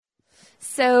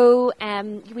So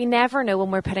we never know when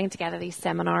we're putting together these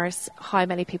seminars how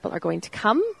many people are going to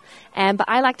come. But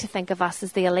I like to think of us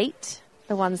as the elite,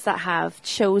 the ones that have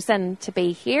chosen to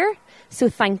be here. So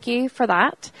thank you for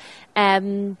that.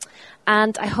 And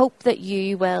I hope that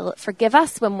you will forgive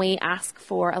us when we ask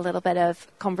for a little bit of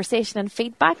conversation and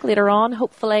feedback later on.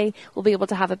 Hopefully we'll be able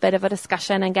to have a bit of a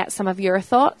discussion and get some of your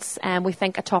thoughts. We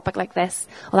think a topic like this,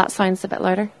 well, that sounds a bit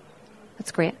louder.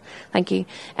 That's great. Thank you.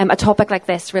 A topic like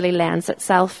this really lends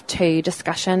itself to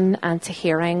discussion and to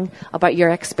hearing about your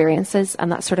experiences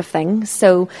and that sort of thing.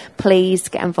 So please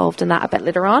get involved in that a bit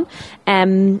later on.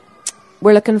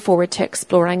 We're looking forward to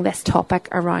exploring this topic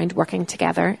around working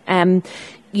together. My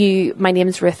name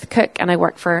is Ruth Cook and I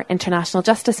work for International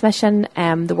Justice Mission,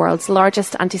 the world's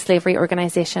largest anti-slavery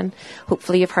organisation.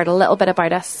 Hopefully you've heard a little bit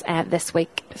about us this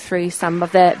week through some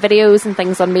of the videos and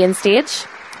things on main stage.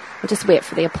 We'll just wait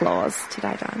for the applause to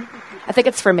die down. I think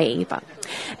it's for me, but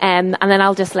and then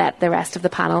I'll just let the rest of the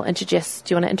panel introduce.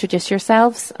 Do you want to introduce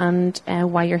yourselves and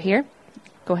why you're here?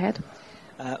 Go ahead.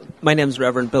 My name is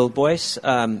Reverend Bill Boyce.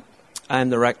 I'm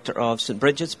the rector of St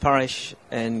Bridget's Parish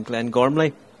in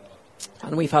Glengormley,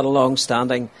 and we've had a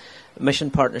long-standing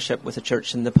mission partnership with the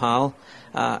church in Nepal.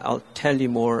 I'll tell you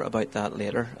more about that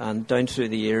later. And down through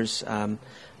the years,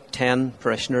 10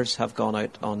 parishioners have gone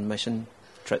out on mission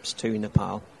trips to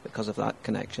Nepal because of that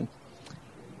connection.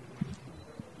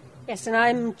 Yes, and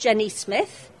I'm Jenny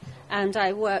Smith, and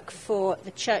I work for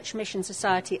the Church Mission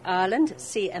Society Ireland,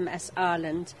 CMS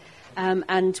Ireland,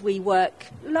 and we work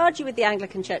largely with the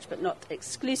Anglican Church, but not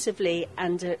exclusively,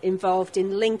 and are involved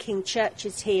in linking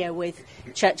churches here with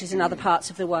churches in other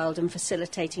parts of the world and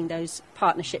facilitating those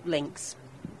partnership links.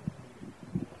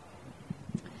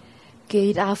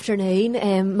 Good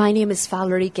afternoon. My name is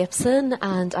Valerie Gibson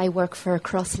and I work for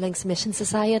Crosslinks Mission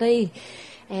Society.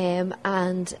 We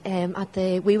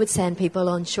would send people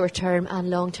on short-term and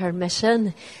long-term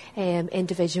mission,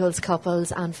 individuals,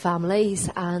 couples and families,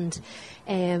 and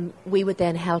we would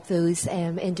then help those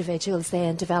individuals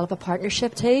then develop a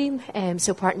partnership team.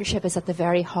 So partnership is at the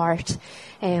very heart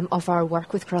of our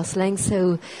work with Crosslinks.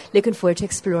 So looking forward to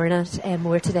exploring it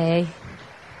more today.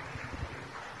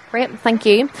 Great, thank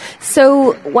you.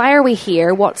 So why are we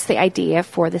here? What's the idea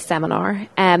for the seminar?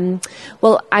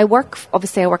 Well, I work for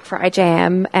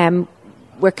IJM.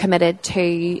 We're committed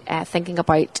to thinking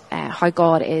about how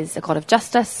God is a God of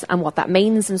justice and what that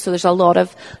means. And so there's a lot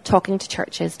of talking to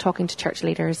churches, talking to church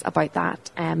leaders about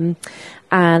that. And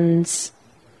there's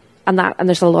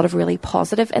a lot of really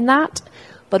positive in that.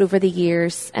 But over the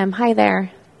years, hi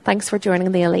there. Thanks for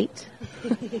joining the elite.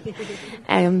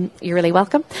 You're really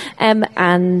welcome.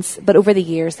 But over the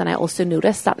years, then I also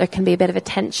noticed that there can be a bit of a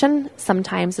tension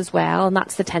sometimes as well, and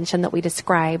that's the tension that we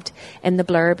described in the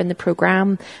blurb in the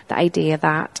programme. The idea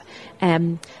that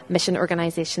mission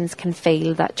organisations can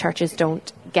feel that churches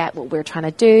don't get what we're trying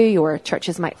to do, or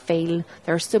churches might feel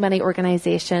there are so many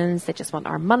organisations, they just want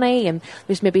our money, and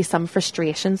there's maybe some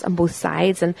frustrations on both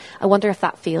sides. And I wonder if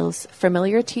that feels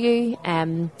familiar to you.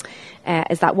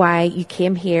 Is that why you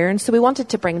came here? And so we wanted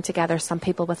to bring together some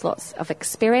people with lots of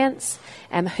experience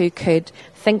who could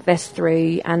think this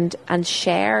through and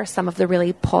share some of the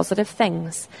really positive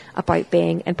things about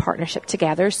being in partnership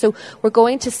together. So we're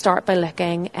going to start by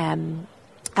looking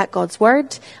at God's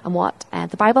Word and what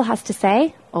the Bible has to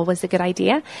say. Always a good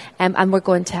idea. And we're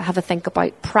going to have a think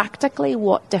about practically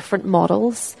what different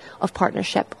models of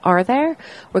partnership are there.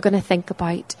 We're going to think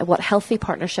about what healthy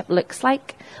partnership looks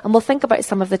like. And we'll think about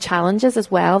some of the challenges as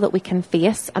well that we can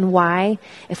face, and why,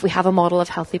 if we have a model of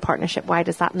healthy partnership, why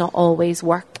does that not always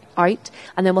work out?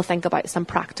 And then we'll think about some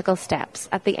practical steps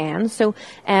at the end. So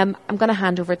I'm going to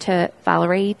hand over to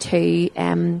Valerie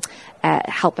to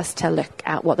help us to look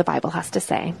at what the Bible has to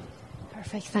say.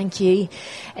 Perfect, thank you.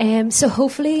 So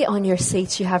hopefully on your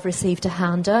seats you have received a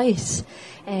handout.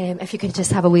 If you could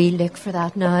just have a wee look for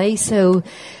that now. So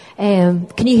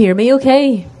can you hear me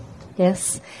okay?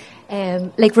 Yes.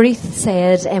 Like Ruth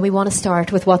said, we want to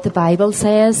start with what the Bible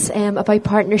says about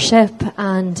partnership,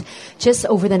 and just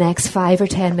over the next 5 or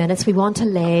 10 minutes we want to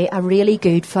lay a really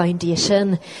good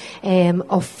foundation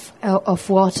of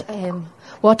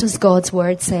what does God's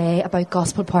Word say about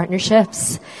gospel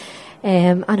partnerships.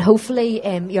 And hopefully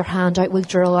your handout will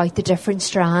draw out the different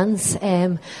strands.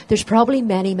 There's probably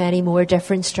many, many more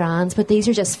different strands, but these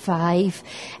are just 5,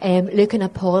 looking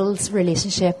at Paul's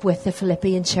relationship with the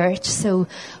Philippian church. So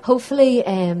hopefully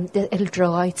it'll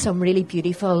draw out some really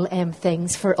beautiful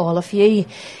things for all of you.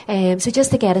 So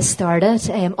just to get us started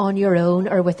on your own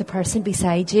or with the person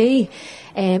beside you,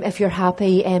 if you're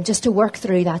happy, just to work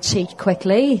through that sheet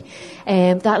quickly.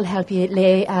 That'll help you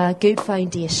lay a good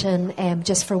foundation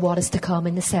just for what is to come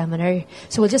in the seminar.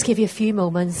 So we'll just give you a few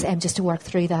moments just to work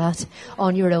through that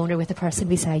on your own or with the person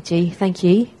beside you. Thank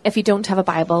you. If you don't have a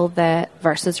Bible, the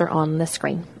verses are on the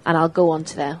screen, and I'll go on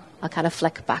to I'll kind of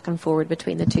flick back and forward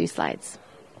between the two slides.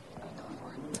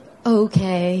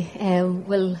 Okay,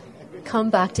 we'll come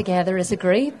back together as a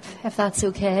group, if that's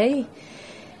okay.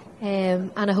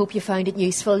 And I hope you found it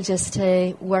useful just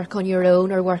to work on your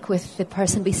own or work with the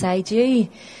person beside you,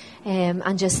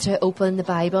 and just to open the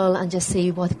Bible and just see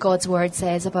what God's Word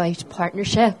says about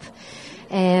partnership.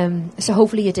 So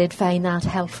hopefully you did find that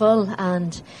helpful,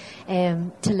 and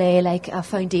to lay like a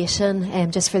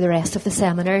foundation just for the rest of the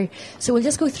seminar. So we'll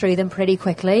just go through them pretty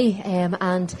quickly,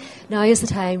 and now is the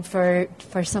time for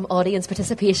some audience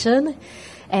participation.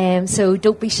 So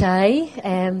don't be shy.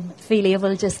 Feel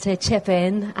able just to chip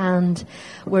in, and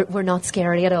we're not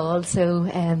scary at all. So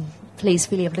please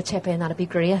feel able to chip in. That'd be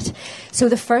great. So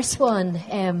the first one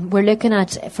we're looking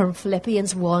at from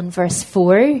Philippians 1 verse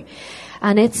 4.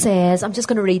 And it says, I'm just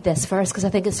going to read this first because I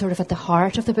think it's sort of at the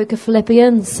heart of the book of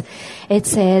Philippians. It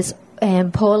says,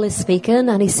 Paul is speaking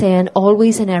and he's saying,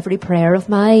 always in every prayer of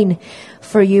mine,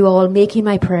 for you all, making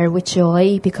my prayer with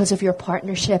joy because of your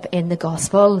partnership in the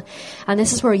gospel. And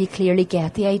this is where you clearly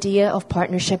get the idea of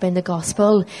partnership in the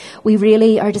gospel.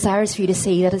 Our desire is for you to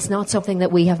see that it's not something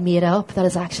that we have made up, that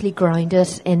is actually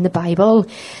grounded in the Bible.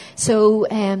 So,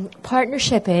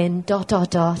 partnership in ...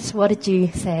 What did you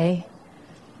say?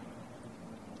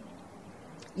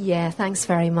 Yeah, thanks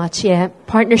very much. Yeah,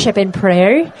 partnership in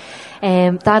prayer.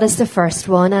 That is the first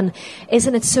one. And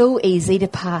isn't it so easy to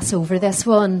pass over this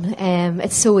one?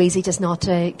 It's so easy just not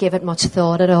to give it much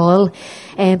thought at all,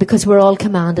 because we're all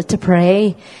commanded to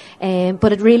pray.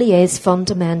 But it really is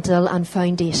fundamental and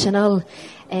foundational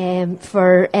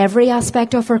for every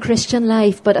aspect of our Christian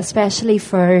life, but especially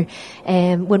for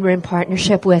when we're in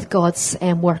partnership with God's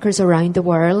workers around the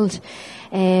world.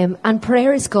 And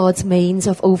prayer is God's means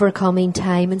of overcoming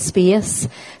time and space.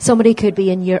 Somebody could be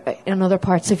in other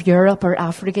parts of Europe or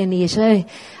Africa and Asia,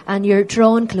 and you're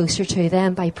drawn closer to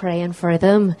them by praying for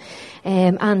them.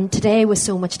 And today with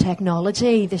so much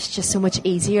technology, it's just so much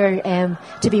easier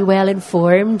to be well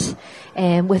informed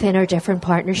within our different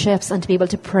partnerships and to be able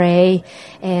to pray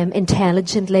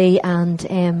intelligently and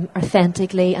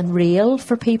authentically and real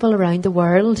for people around the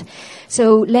world.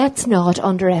 So let's not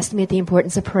underestimate the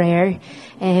importance of prayer.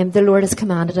 The Lord has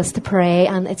commanded us to pray,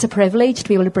 and it's a privilege to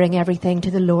be able to bring everything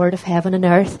to the Lord of heaven and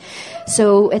earth.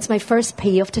 So it's my first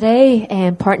P of today.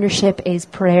 Partnership is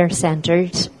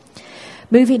prayer-centred.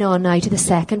 Moving on now to the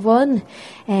second one.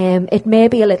 It may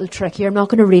be a little trickier. I'm not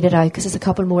going to read it out because there's a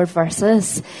couple more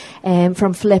verses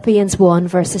from Philippians 1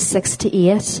 verses 6 to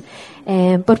 8.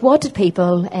 But what did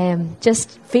people,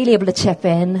 just feel able to chip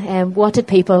in, what did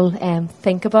people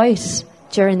think about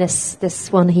during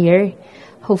this one here?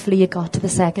 Hopefully you got to the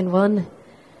second one.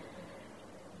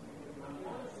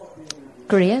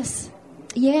 Grace.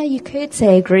 Yeah, you could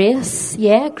say grace.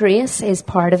 Yeah, grace is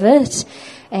part of it.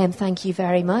 Thank you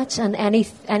very much. And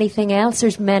anything else?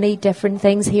 There's many different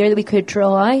things here that we could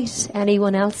draw out.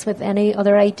 Anyone else with any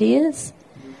other ideas?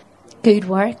 Good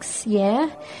works,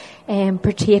 yeah.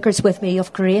 Partakers with me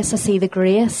of grace. I see the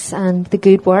grace and the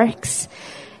good works.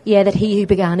 Yeah, that he who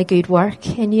began a good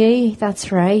work in you.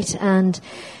 That's right. And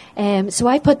so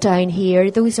I put down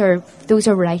here, those are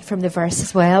right from the verse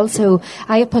as well. So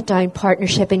I have put down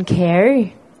partnership in care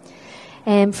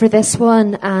for this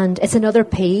one, and it's another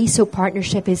P, so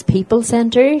partnership is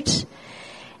people-centred.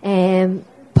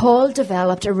 Paul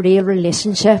developed a real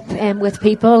relationship with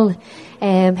people.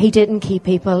 He didn't keep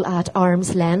people at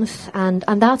arm's length, and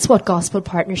that's what gospel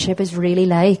partnership is really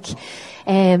like.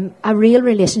 A real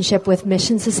relationship with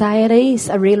mission societies,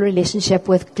 a real relationship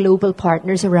with global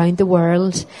partners around the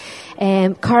world,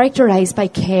 characterised by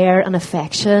care and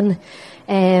affection,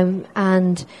 and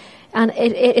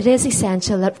it is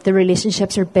essential that the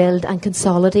relationships are built and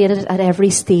consolidated at every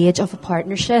stage of a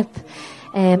partnership,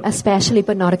 especially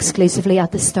but not exclusively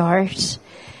at the start.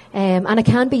 And it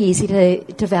can be easy to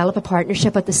develop a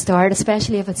partnership at the start,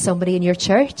 especially if it's somebody in your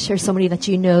church or somebody that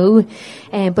you know.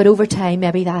 But over time,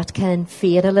 maybe that can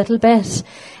fade a little bit.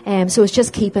 So it's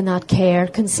just keeping that care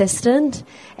consistent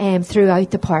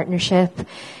throughout the partnership.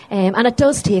 And it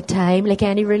does take time, like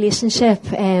any relationship.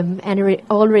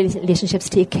 All relationships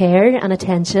take care and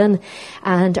attention,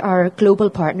 and our global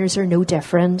partners are no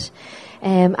different.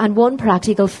 And one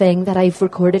practical thing that I've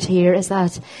recorded here is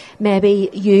that maybe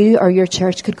you or your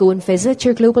church could go and visit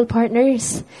your global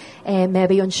partners,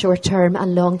 maybe on short-term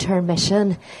and long-term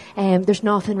mission. There's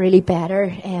nothing really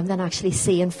better than actually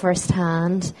seeing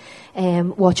firsthand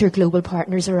what your global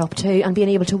partners are up to and being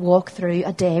able to walk through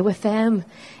a day with them.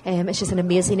 It's just an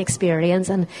amazing experience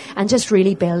and just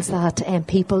really builds that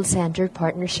people-centred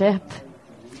partnership.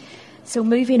 So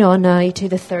moving on now to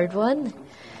the third one.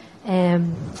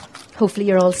 Hopefully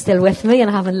you're all still with me and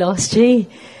I haven't lost you.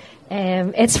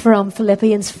 It's from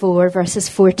Philippians 4 verses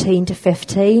 14 to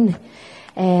 15.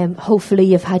 Hopefully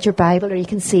you've had your Bible or you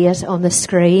can see it on the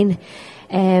screen.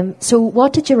 So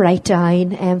what did you write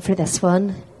down for this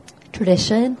one?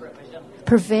 Tradition?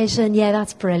 Provision, yeah,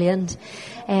 that's brilliant.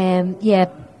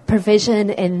 Provision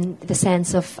in the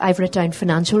sense of, I've written down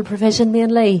financial provision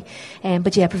mainly,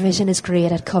 but yeah, provision is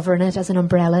great at covering it as an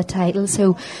umbrella title.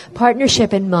 So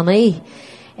partnership in money,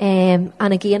 and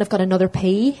again I've got another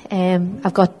P,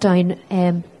 I've got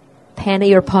down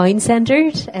penny or pound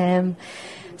centred. And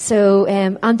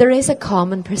there is a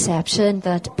common perception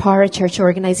that parachurch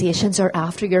organisations are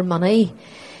after your money.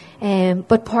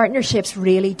 But partnerships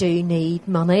really do need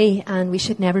money, and we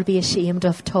should never be ashamed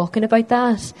of talking about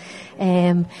that.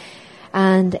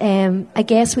 I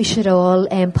guess we should all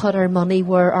put our money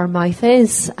where our mouth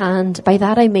is, and by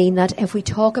that I mean that if we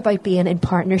talk about being in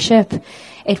partnership,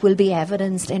 it will be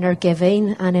evidenced in our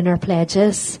giving and in our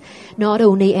pledges, not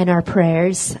only in our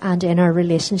prayers and in our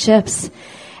relationships.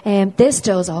 This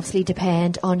does obviously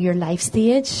depend on your life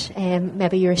stage.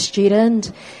 Maybe you're a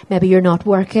student, maybe you're not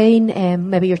working,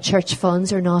 maybe your church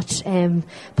funds are not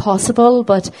possible,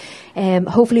 but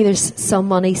hopefully there's some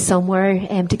money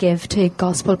somewhere to give to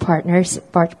gospel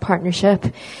partnership.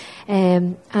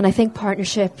 And I think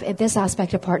partnership, this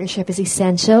aspect of partnership is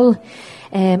essential,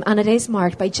 and it is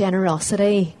marked by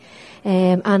generosity,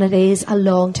 and it is a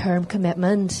long-term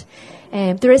commitment.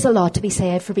 There is a lot to be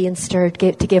said for being stirred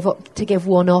to give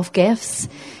one-off gifts,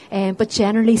 but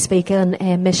generally speaking,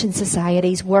 mission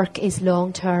societies' work is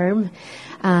long-term,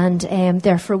 and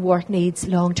therefore work needs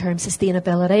long-term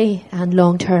sustainability and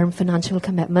long-term financial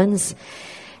commitments.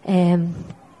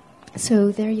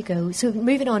 So there you go. So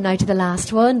moving on now to the last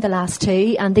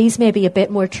two, and these may be a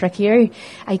bit more trickier.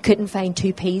 I couldn't find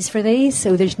two P's for these,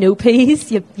 so there's no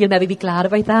P's. You'll maybe be glad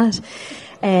about that.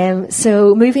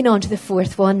 So moving on to the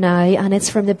fourth one now, and it's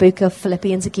from the book of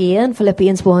Philippians again,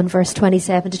 Philippians 1 verse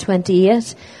 27 to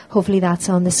 28. Hopefully that's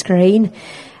on the screen.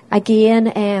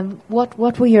 Again, what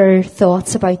were your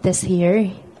thoughts about this here?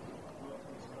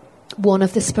 One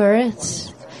of the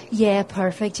Spirit. Yeah,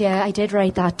 perfect. Yeah, I did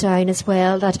write that down as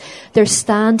well, that they're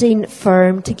standing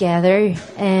firm together.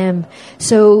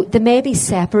 So they may be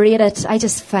separated. I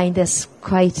just find this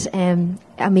quite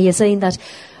amazing that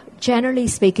generally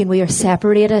speaking, we are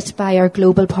separated by our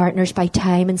global partners by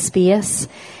time and space,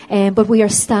 but we are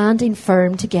standing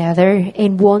firm together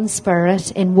in one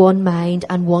spirit, in one mind,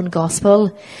 and one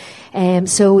gospel.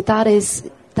 So that is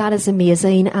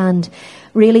amazing, and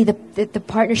really the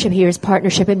partnership here is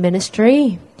partnership in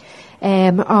ministry.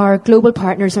 Our global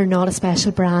partners are not a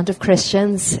special brand of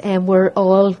Christians. We're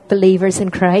all believers in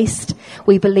Christ.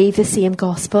 We believe the same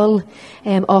gospel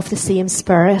of the same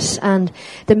Spirit. And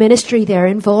the ministry they're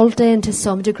involved in, to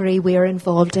some degree, we're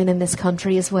involved in this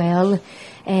country as well.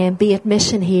 Be it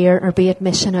mission here or be it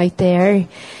mission out there.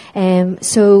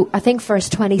 So I think verse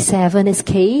 27 is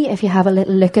key, if you have a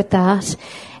little look at that.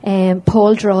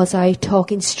 Paul draws out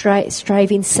talking,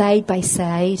 striving side by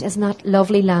side. Isn't that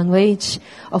lovely language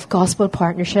of gospel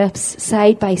partnerships?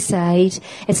 Side by side.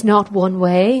 It's not one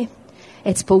way,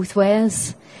 it's both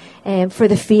ways. For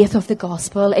the faith of the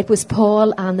gospel, it was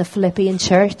Paul and the Philippian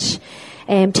church.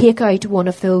 Take out one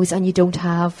of those and you don't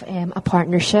have a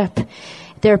partnership.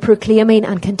 They're proclaiming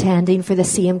and contending for the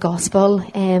same gospel,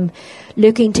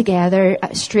 looking together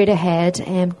straight ahead,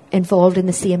 involved in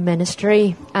the same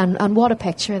ministry. And what a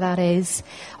picture that is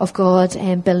of God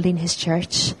building his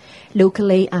church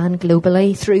locally and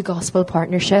globally through gospel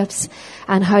partnerships,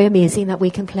 and how amazing that we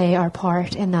can play our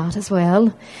part in that as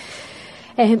well.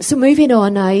 So moving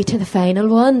on now to the final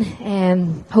one.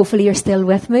 Hopefully you're still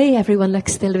with me. Everyone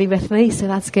looks still to be with me, so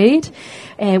that's good.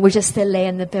 We're just still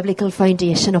laying the biblical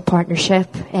foundation of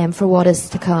partnership for what is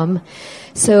to come.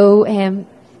 So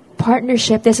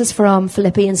partnership, this is from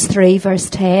Philippians 3 verse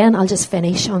 10. I'll just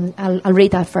finish on, I'll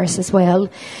read that verse as well.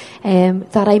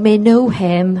 That I may know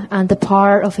him and the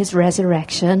power of his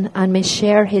resurrection, and may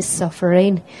share his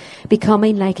suffering,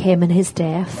 becoming like him in his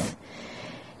death.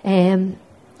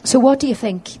 So what do you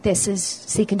think this is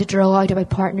seeking to draw out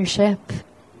about partnership?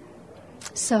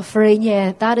 Suffering,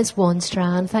 yeah, that is one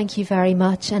strand. Thank you very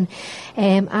much. And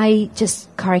I just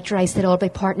characterised it all by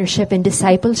partnership and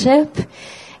discipleship.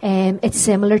 It's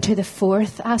similar to the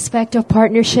fourth aspect of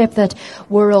partnership, that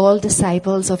we're all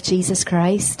disciples of Jesus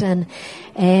Christ. And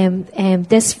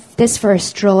this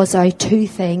verse draws out two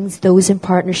things those in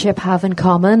partnership have in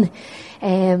common.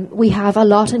 We have a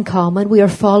lot in common. We are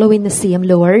following the same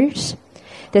Lord.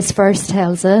 This verse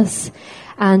tells us.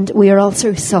 And we are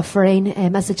also suffering,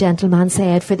 as the gentleman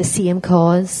said, for the same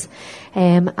cause.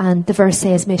 And the verse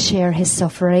says, may share his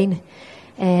suffering.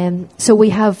 So we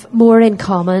have more in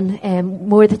common,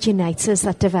 more that unites us,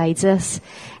 that divides us,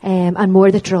 and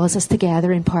more that draws us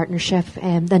together in partnership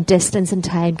than distance and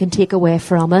time can take away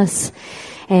from us.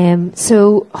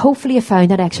 So hopefully you found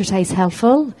that exercise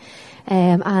helpful.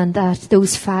 And that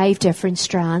those 5 different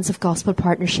strands of gospel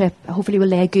partnership hopefully will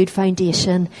lay a good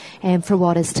foundation for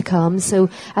what is to come. So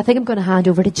I think I'm going to hand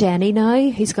over to Jenny now,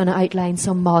 who's going to outline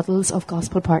some models of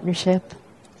gospel partnership.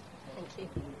 Thank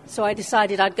you. So I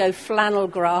decided I'd go flannel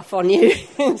graph on you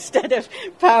instead of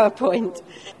PowerPoint.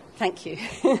 Thank you.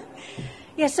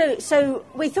 Yeah, so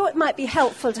we thought it might be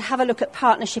helpful to have a look at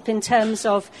partnership in terms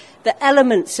of the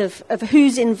elements of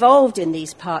who's involved in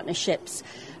these partnerships.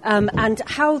 And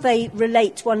how they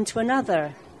relate one to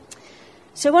another.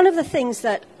 So one of the things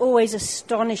that always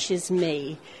astonishes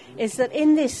me is that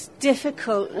in this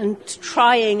difficult and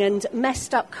trying and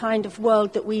messed up kind of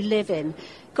world that we live in,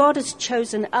 God has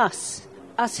chosen us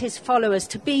his followers,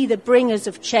 to be the bringers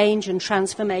of change and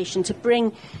transformation, to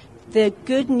bring the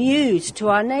good news to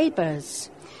our neighbours.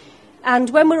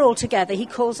 And when we're all together, he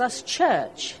calls us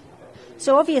church.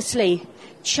 So obviously,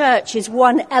 church is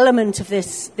one element of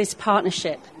this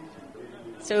partnership.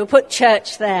 So we'll put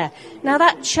church there. Now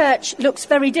that church looks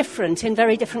very different in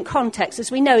very different contexts. As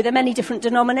we know, there are many different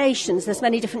denominations, there's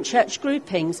many different church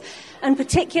groupings. And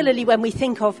particularly when we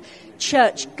think of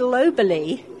church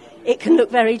globally, it can look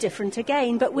very different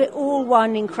again. But we're all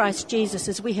one in Christ Jesus,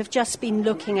 as we have just been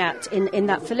looking at in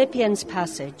that Philippians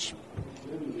passage.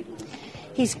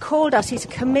 He's called us, he's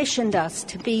commissioned us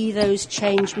to be those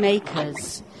change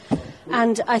makers.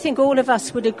 And I think all of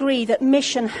us would agree that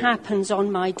mission happens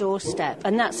on my doorstep.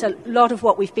 And that's a lot of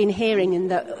what we've been hearing in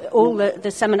all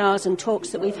the seminars and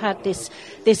talks that we've had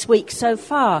this week so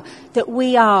far, that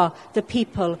we are the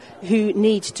people who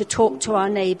need to talk to our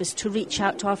neighbours, to reach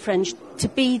out to our friends, to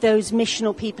be those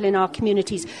missional people in our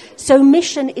communities. So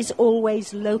mission is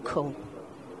always local.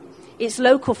 It's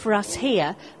local for us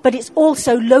here, but it's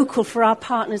also local for our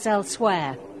partners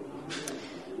elsewhere.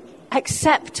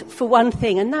 Except for one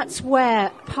thing, and that's where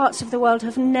parts of the world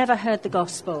have never heard the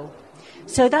gospel.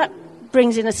 So that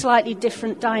brings in a slightly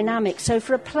different dynamic. So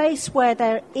for a place where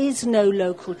there is no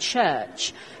local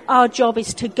church, our job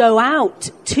is to go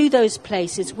out to those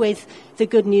places with the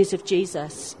good news of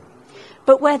Jesus.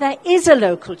 But where there is a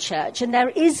local church, and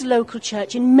there is local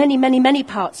church in many, many, many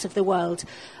parts of the world,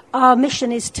 our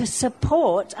mission is to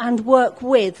support and work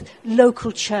with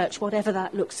local church, whatever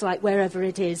that looks like, wherever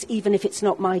it is, even if it's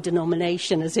not my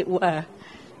denomination, as it were.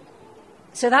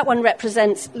 So that one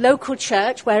represents local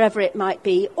church, wherever it might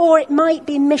be, or it might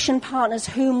be mission partners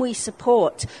whom we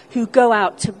support, who go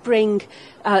out to bring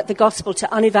the gospel to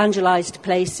unevangelized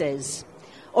places.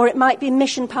 Or it might be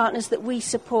mission partners that we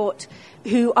support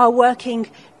who are working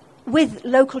with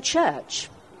local church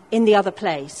in the other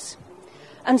place.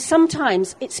 And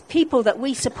sometimes it's people that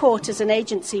we support as an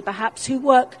agency, perhaps, who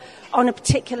work on a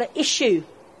particular issue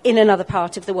in another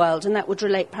part of the world, and that would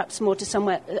relate perhaps more to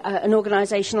somewhere, an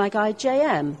organisation like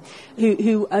IJM,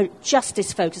 who are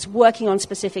justice-focused, working on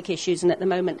specific issues, and at the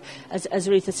moment, as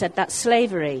Ruth has said, that's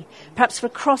slavery. Perhaps for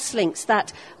Crosslinks,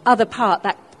 that other part,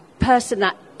 that person,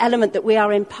 that element that we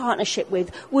are in partnership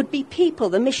with would be people,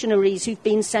 the missionaries who've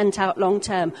been sent out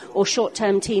long-term or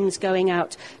short-term teams going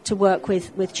out to work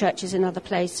with churches in other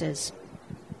places.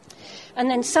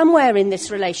 And then somewhere in this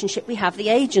relationship we have the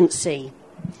agency.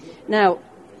 Now,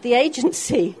 the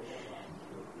agency,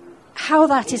 how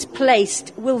that is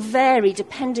placed will vary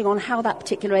depending on how that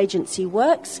particular agency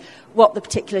works, what the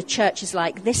particular church is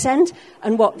like this end,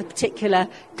 and what the particular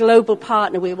global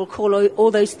partner, we will call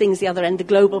all those things the other end, the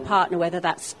global partner, whether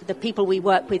that's the people we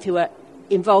work with who are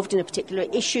involved in a particular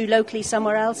issue locally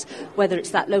somewhere else, whether it's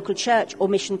that local church or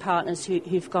mission partners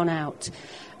who've gone out.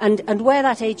 And where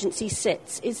that agency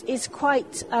sits is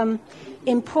quite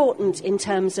important in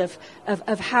terms of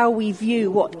how we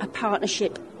view what a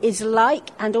partnership is like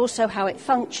and also how it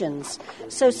functions.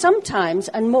 So sometimes,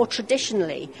 and more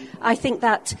traditionally, I think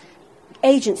that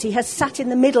agency has sat in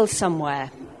the middle somewhere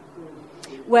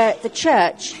where the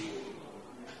church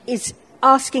is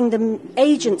asking the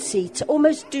agency to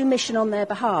almost do mission on their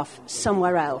behalf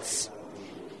somewhere else.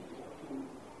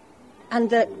 and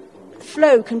the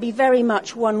flow can be very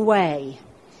much one way.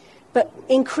 But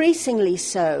increasingly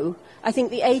so, I think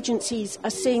the agencies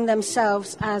are seeing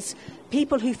themselves as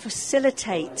people who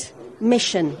facilitate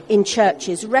mission in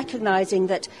churches, recognising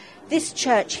that this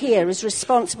church here is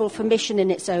responsible for mission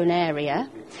in its own area.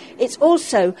 It's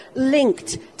also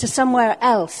linked to somewhere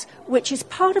else, which is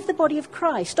part of the body of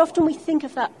Christ. Often we think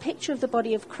of that picture of the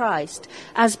body of Christ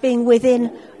as being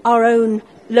within our own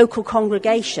local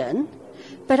congregation,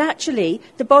 but actually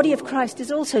the body of Christ is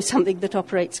also something that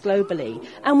operates globally,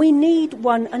 and we need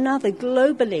one another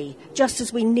globally, just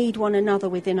as we need one another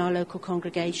within our local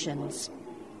congregations.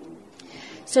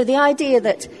 So the idea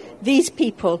that these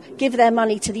people give their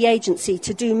money to the agency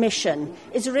to do mission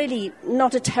is really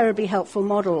not a terribly helpful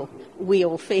model, we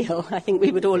all feel. I think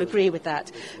we would all agree with that.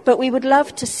 But we would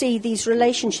love to see these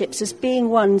relationships as being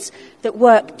ones that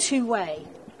work two-way.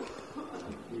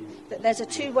 That there's a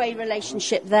two-way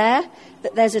relationship there,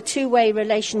 that there's a two-way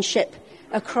relationship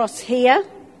across here.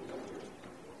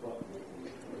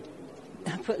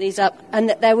 I'll put these up. And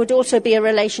that there would also be a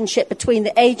relationship between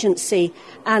the agency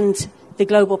and the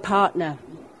global partner.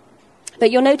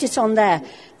 But you'll notice on there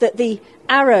that the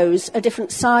arrows are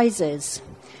different sizes.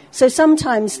 So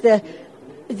sometimes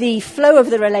the flow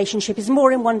of the relationship is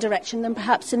more in one direction than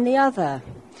perhaps in the other.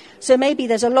 So maybe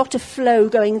there's a lot of flow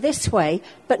going this way,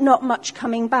 but not much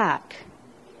coming back.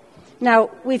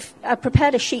 Now, we've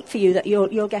prepared a sheet for you that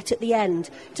you'll get at the end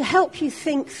to help you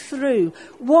think through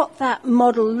what that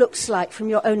model looks like from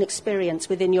your own experience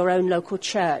within your own local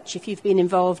church. If you've been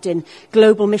involved in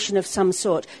global mission of some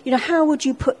sort, how would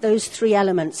you put those three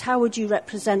elements? How would you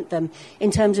represent them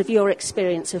in terms of your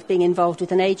experience of being involved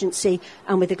with an agency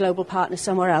and with a global partner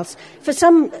somewhere else? For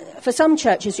some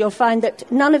churches, you'll find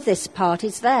that none of this part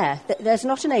is there. There's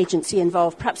not an agency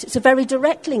involved. Perhaps it's a very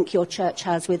direct link your church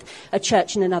has with a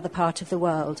church in another part of the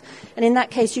world. And in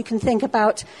that case, you can think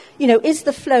about, is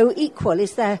the flow equal?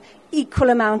 Is there equal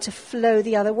amount of flow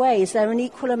the other way? Is there an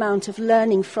equal amount of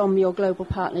learning from your global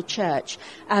partner church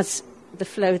as the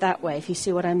flow that way, if you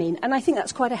see what I mean? And I think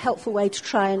that's quite a helpful way to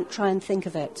try and think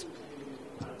of it.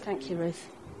 Thank you, Ruth.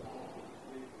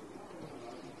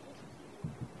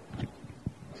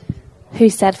 Who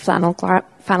said flannel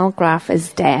graph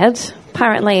is dead?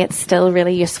 Apparently it's still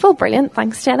really useful. Brilliant.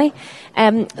 Thanks, Jenny.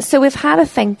 So we've had a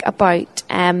think about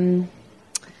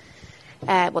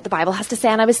what the Bible has to say,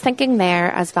 and I was thinking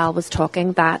there as Val was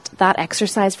talking that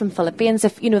exercise from Philippians,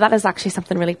 if that is actually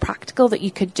something really practical that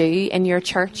you could do in your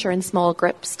church or in small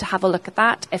groups, to have a look at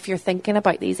that if you're thinking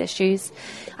about these issues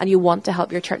and you want to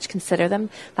help your church consider them.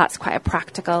 That's quite a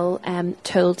practical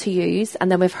tool to use.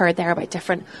 And then we've heard there about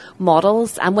different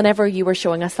models, and whenever you were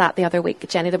showing us that the other week,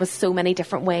 Jenny, there was so many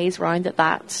different ways around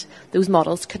that those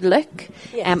models could look.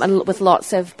 Yes. And with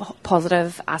lots of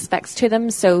positive aspects to them.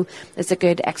 So it's a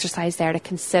good exercise there to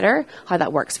consider how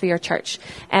that works for your church.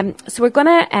 So we're going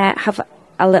to have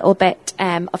a little bit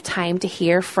of time to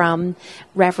hear from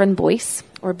Reverend Boyce,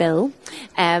 or Bill,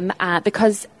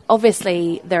 because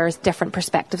obviously there's different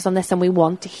perspectives on this, and we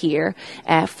want to hear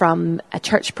from a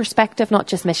church perspective, not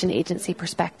just mission agency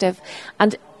perspective.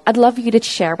 And I'd love you to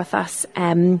share with us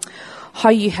how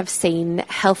you have seen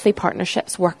healthy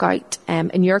partnerships work out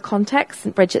in your context,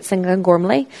 St. Bridget's and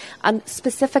Glengormley, and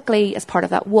specifically as part of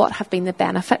that, what have been the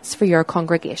benefits for your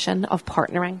congregation of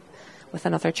partnering with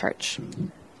another church?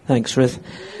 Thanks, Ruth.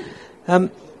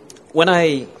 When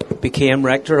I became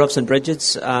rector of St.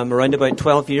 Bridget's around about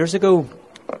 12 years ago,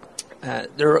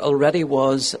 there already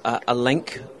was a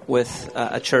link with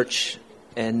a church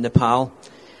in Nepal.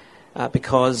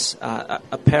 Because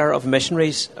a pair of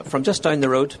missionaries from just down the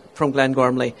road from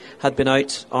Glengormley had been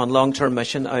out on long-term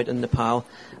mission out in Nepal,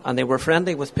 and they were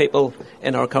friendly with people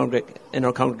in our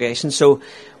congregation. So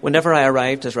whenever I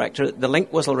arrived as rector, the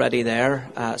link was already there.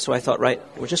 So I thought, right,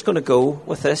 we're just going to go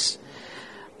with this.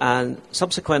 And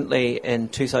subsequently in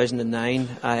 2009,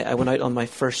 I went out on my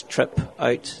first trip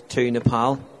out to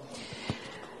Nepal.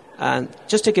 And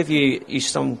just to give you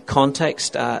some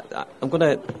context, I'm going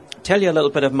to tell you a little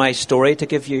bit of my story to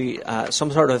give you some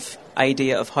sort of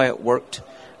idea of how it worked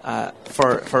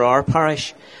for our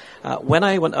parish. When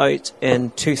I went out in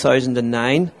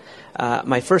 2009,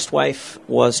 my first wife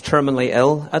was terminally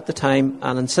ill at the time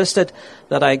and insisted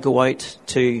that I go out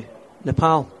to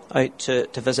Nepal, out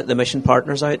to visit the mission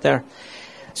partners out there.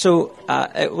 So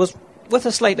it was with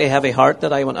a slightly heavy heart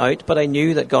that I went out, but I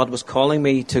knew that God was calling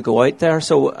me to go out there,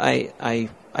 so I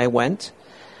went.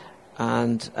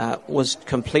 And was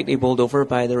completely bowled over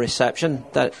by the reception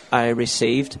that I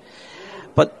received.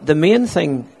 But the main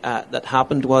thing that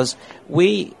happened was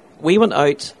we went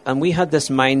out and we had this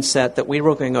mindset that we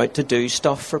were going out to do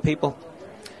stuff for people.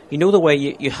 You know the way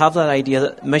you have that idea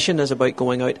that mission is about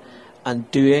going out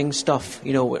and doing stuff.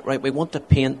 You know, right, we want to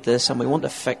paint this and we want to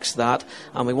fix that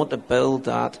and we want to build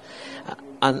that.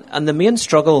 And the main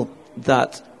struggle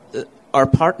that our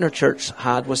partner church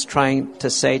had was trying to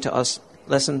say to us,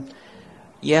 listen,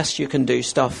 yes, you can do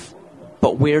stuff,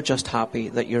 but we're just happy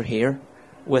that you're here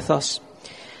with us.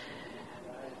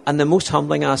 And the most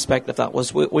humbling aspect of that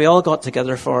was we all got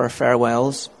together for our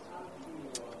farewells,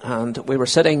 and we were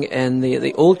sitting in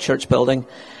the old church building,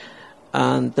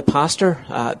 and the pastor,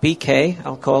 BK,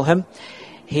 I'll call him,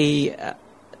 he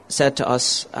said to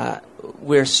us,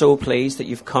 we're so pleased that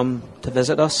you've come to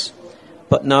visit us,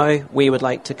 but now we would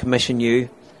like to commission you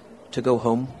to go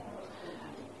home.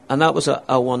 And that was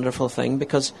a wonderful thing,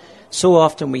 because so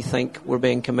often we think we're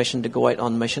being commissioned to go out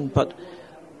on mission, but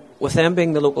with them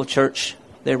being the local church,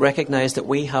 they recognise that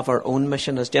we have our own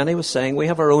mission. As Jenny was saying, we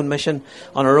have our own mission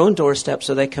on our own doorstep,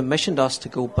 so they commissioned us to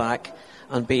go back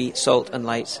and be salt and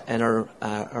light in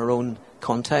our own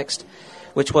context,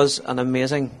 which was an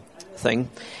amazing thing.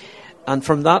 And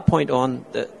from that point on,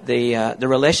 the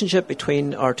relationship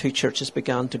between our two churches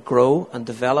began to grow and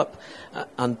develop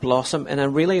and blossom in a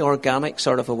really organic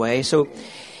sort of a way. So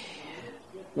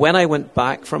when I went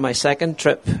back for my second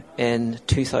trip in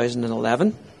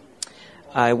 2011,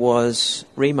 I was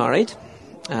remarried.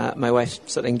 My wife's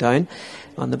sitting down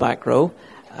on the back row.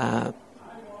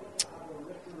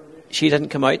 She didn't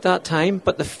come out that time,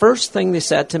 but the first thing they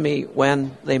said to me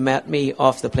when they met me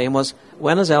off the plane was,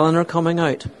 when is Eleanor coming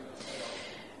out?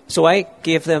 So I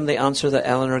gave them the answer that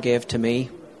Eleanor gave to me.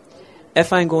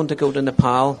 If I'm going to go to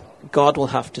Nepal, God will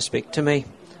have to speak to me,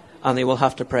 and they will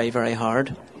have to pray very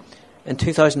hard. In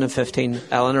 2015,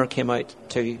 Eleanor came out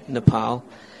to Nepal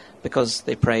because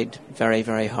they prayed very,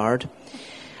 very hard.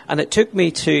 And it took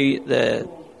me to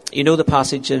the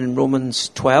passage in Romans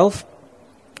 12,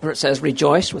 where it says,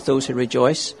 rejoice with those who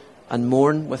rejoice and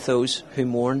mourn with those who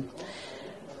mourn.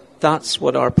 That's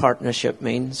what our partnership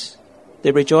means.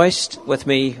 They rejoiced with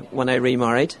me when I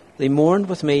remarried. They mourned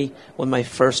with me when my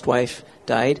first wife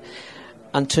died.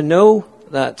 And to know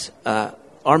that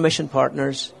our mission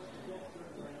partners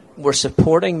were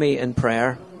supporting me in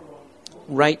prayer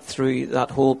right through that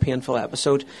whole painful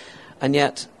episode, and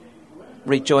yet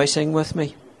rejoicing with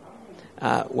me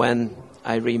when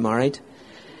I remarried.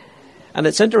 And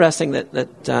it's interesting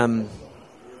that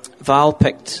Val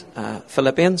picked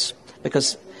Philippians,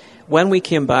 because when we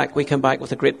came back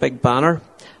with a great big banner.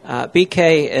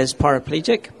 BK is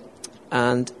paraplegic,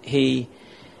 and he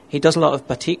does a lot of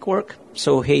batik work,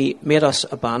 so he made us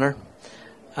a banner,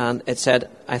 and it said,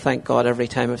 I thank God every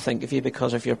time I think of you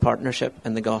because of your partnership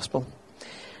in the gospel.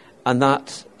 And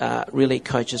that really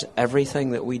couches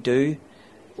everything that we do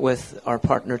with our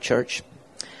partner church.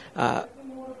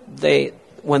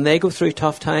 When they go through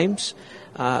tough times,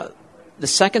 the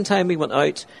second time we went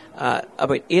out,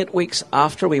 about 8 weeks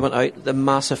after we went out, the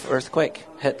massive earthquake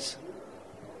hit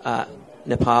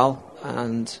Nepal,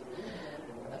 and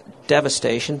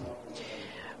devastation.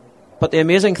 But the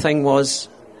amazing thing was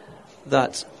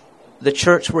that the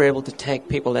church were able to take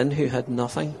people in who had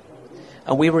nothing,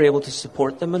 and we were able to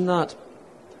support them in that.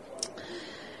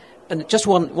 And just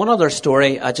one other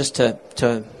story, just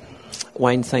to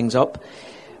wind things up.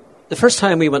 The first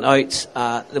time we went out,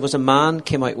 there was a man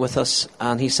came out with us,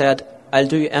 and he said, I'll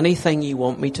do anything you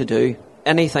want me to do,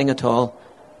 anything at all,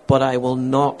 but I will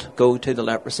not go to the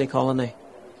leprosy colony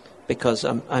because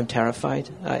I'm terrified.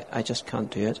 I just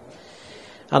can't do it.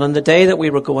 And on the day that we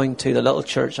were going to the little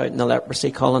church out in the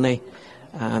leprosy colony,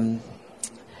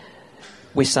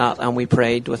 we sat and we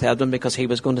prayed with Edwin, because he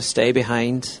was going to stay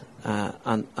behind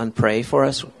and pray for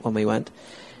us when we went.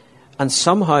 And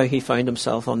somehow he found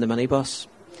himself on the minibus.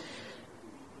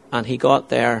 And he got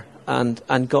there,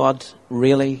 and God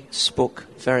really spoke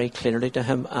very clearly to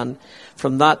him. And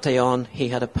from that day on, he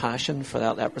had a passion for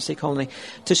that leprosy colony,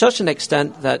 to such an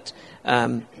extent that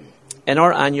in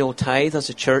our annual tithe as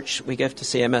a church, we give to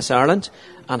CMS Ireland,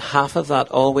 and half of that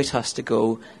always has to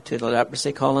go to the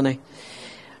leprosy colony.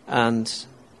 And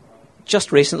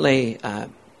just recently,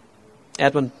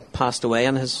 Edwin passed away,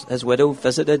 and his widow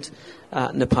visited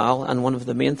Nepal, and one of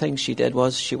the main things she did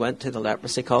was she went to the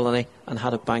leprosy colony and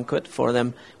had a banquet for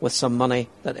them with some money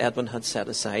that Edwin had set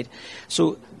aside.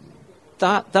 So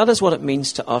that is what it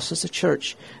means to us as a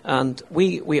church, and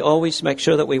we always make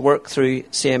sure that we work through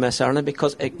CMS Ireland,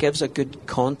 because it gives a good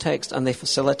context and they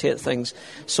facilitate things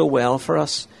so well for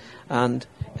us. And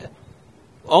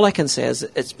all I can say is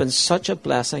it's been such a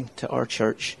blessing to our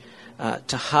church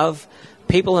to have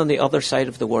people on the other side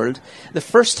of the world. The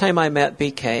first time I met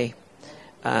BK,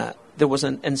 there was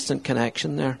an instant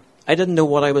connection there. I didn't know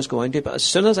what I was going to, but as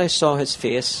soon as I saw his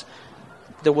face,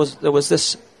 there was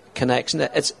this connection.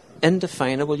 It's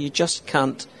indefinable. You just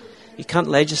can't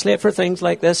legislate for things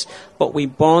like this. But we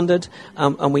bonded,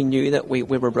 and we knew that we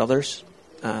were brothers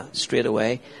straight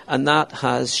away, and that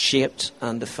has shaped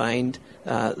and defined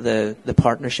the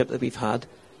partnership that we've had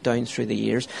down through the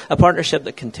years. A partnership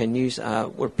that continues.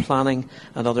 We're planning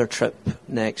another trip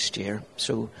next year.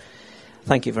 So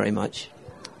thank you very much.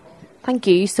 Thank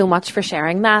you so much for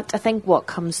sharing that. I think what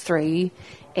comes through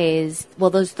is,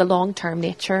 there's the long-term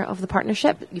nature of the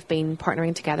partnership. You've been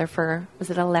partnering together for, was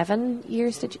it 11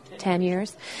 years, 10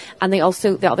 years? And the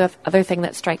other thing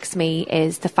that strikes me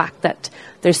is the fact that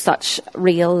there's such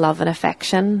real love and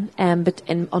affection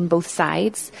on both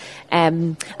sides.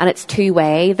 And it's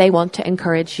two-way. They want to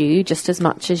encourage you just as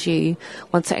much as you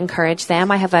want to encourage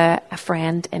them. I have a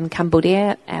friend in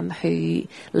Cambodia who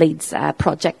leads a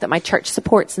project that my church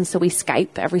supports, and so we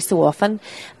Skype every so often.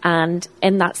 And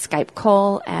in that Skype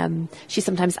call, she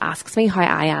sometimes asks me how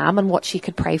I am and what she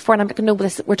could pray for. And I'm like, no,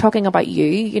 we're talking about you.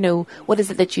 You know, what is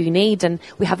it that you need? And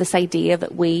we have this idea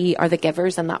that we are the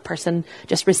givers and that person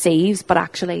just receives, but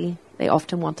actually they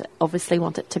obviously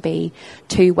want it to be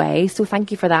two-way. So thank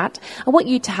you for that. I want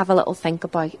you to have a little think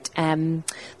about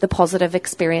the positive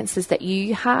experiences that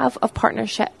you have of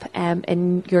partnership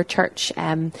in your church,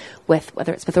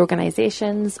 whether it's with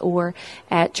organisations or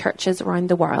churches around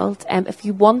the world. If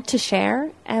you want to share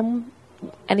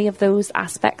any of those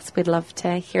aspects, we'd love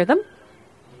to hear them.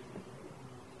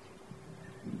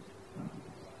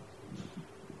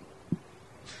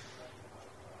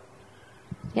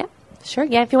 Yeah, sure.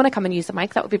 Yeah, if you want to come and use the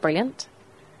mic, that would be brilliant.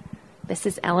 This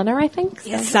is Eleanor, I think. So.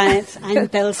 Yes, I'm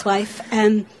Bill's wife.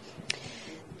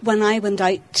 When I went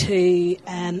out to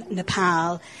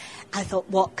Nepal, I thought,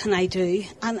 what can I do?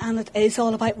 And it is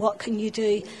all about what can you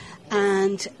do.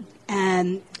 And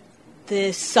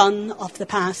the son of the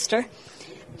pastor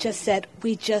just said,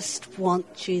 we just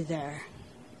want you there.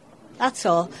 That's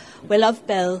all. We love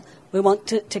Bill. We want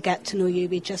to get to know you.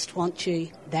 We just want you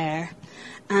there.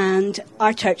 And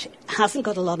our church hasn't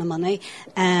got a lot of money.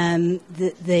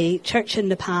 The church in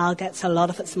Nepal gets a lot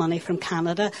of its money from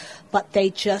Canada, but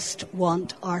they just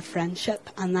want our friendship,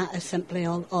 and that is simply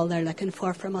all they're looking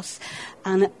for from us.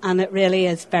 And it really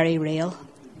is very real.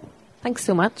 Thanks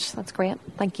so much. That's great.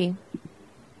 Thank you.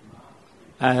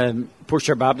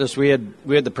 Portshire Baptist, we had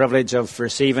the privilege of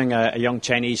receiving a young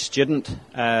Chinese student,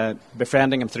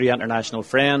 befriending him through international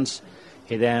friends.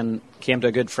 He then came to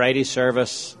a Good Friday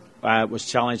service, was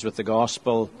challenged with the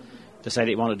gospel, decided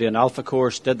he wanted to do an Alpha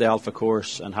course, did the Alpha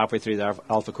course, and halfway through the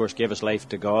Alpha course gave his life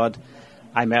to God.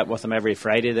 I met with him every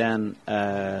Friday then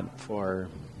for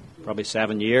probably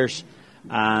 7 years,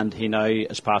 and he now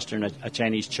is pastoring a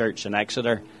Chinese church in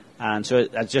Exeter. And so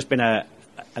it's just been a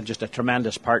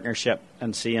tremendous partnership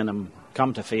in seeing him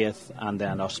come to faith, and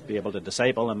then us be able to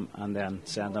disciple him and then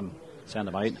send him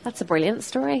out. That's a brilliant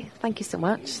story. Thank you so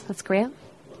much. That's great.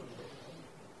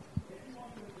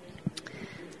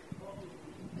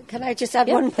 Can I just add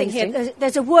one thing here?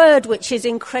 There's a word which is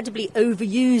incredibly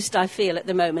overused, I feel, at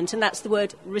the moment, and that's the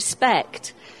word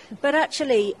respect. But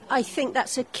actually, I think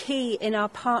that's a key in our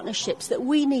partnerships, that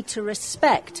we need to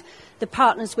respect the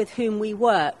partners with whom we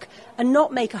work and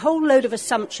not make a whole load of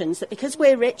assumptions that because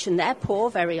we're rich and they're poor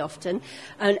very often,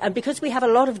 and because we have a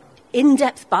lot of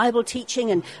in-depth Bible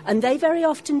teaching, and they very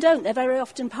often don't. They're very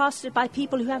often pastored by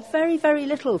people who have very, very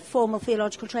little formal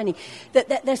theological training,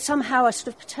 that there's somehow a sort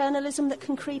of paternalism that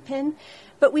can creep in.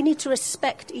 But we need to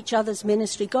respect each other's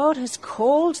ministry. God has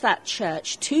called that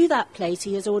church to that place.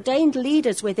 He has ordained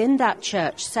leaders within that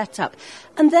church set up,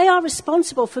 and they are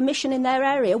responsible for mission in their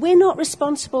area. We're not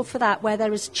responsible for that. Where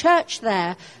there is church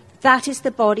there, that is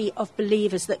the body of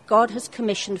believers that God has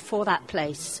commissioned for that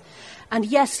place. And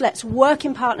yes, let's work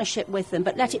in partnership with them,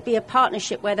 but let it be a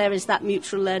partnership where there is that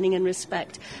mutual learning and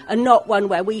respect, and not one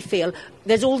where we feel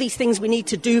there's all these things we need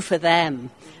to do for them.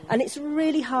 And it's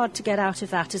really hard to get out of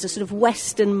that as a sort of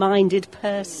Western-minded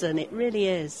person. It really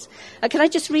is. Can I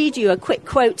just read you a quick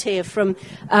quote here from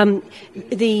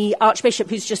the Archbishop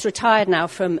who's just retired now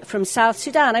from South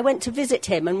Sudan. I went to visit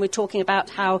him, and we're talking about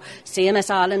how CMS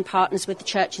Ireland partners with the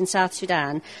church in South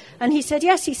Sudan. And he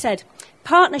said,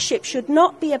 partnership should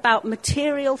not be about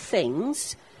material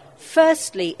things.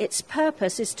 Firstly, its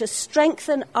purpose is to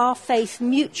strengthen our faith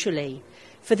mutually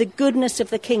for the goodness of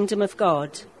the kingdom of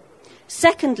God.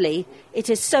 Secondly, it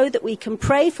is so that we can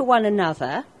pray for one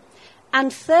another.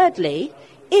 And thirdly,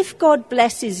 if God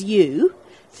blesses you,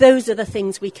 those are the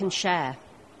things we can share.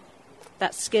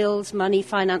 That's skills, money,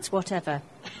 finance, whatever.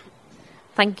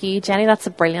 Thank you, Jenny. That's a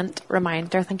brilliant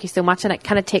reminder. Thank you so much. And it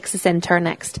kind of takes us into our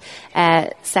next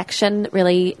section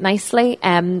really nicely.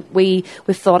 We've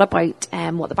thought about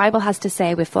what the Bible has to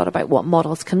say. We've thought about what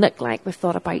models can look like. We've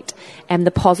thought about the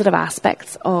positive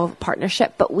aspects of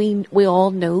partnership. But we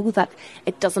all know that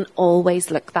it doesn't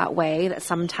always look that way, that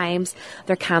sometimes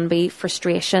there can be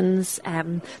frustrations,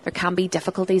 there can be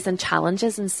difficulties and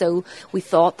challenges. And so we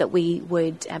thought that we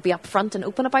would be upfront and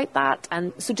open about that.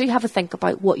 And so do have a think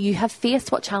about what you have faced.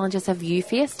 What challenges have you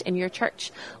faced in your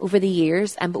church over the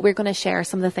years? But we're going to share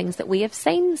some of the things that we have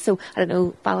seen. So I don't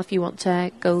know, Val, if you want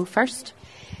to go first.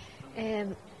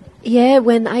 Yeah,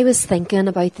 when I was thinking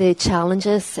about the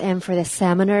challenges for this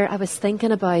seminar, I was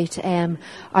thinking about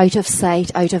out of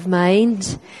sight, out of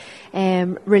mind.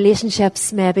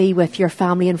 Relationships maybe with your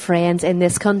family and friends in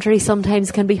this country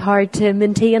sometimes can be hard to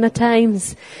maintain at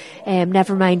times.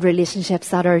 Never mind relationships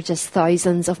that are just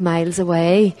thousands of miles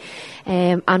away.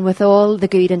 And with all the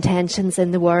good intentions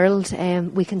in the world,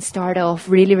 we can start off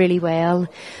really, really well.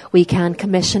 We can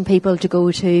commission people to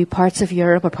go to parts of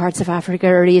Europe or parts of Africa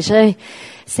or Asia,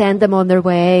 send them on their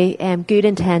way, good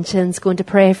intentions, going to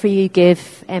pray for you,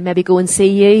 give, maybe go and see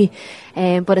you.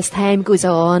 But as time goes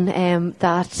on,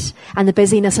 that and the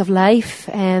busyness of life,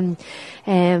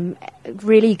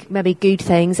 really maybe good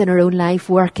things in our own life,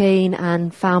 working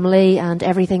and family and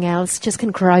everything else just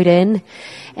can crowd in,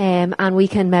 and we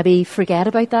can maybe forget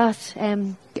about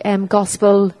that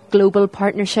gospel global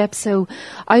partnership. So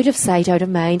out of sight, out of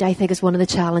mind, I think is one of the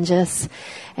challenges,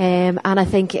 and I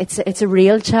think it's a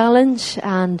real challenge.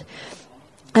 And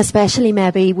especially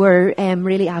maybe we're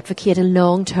really advocating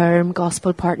long-term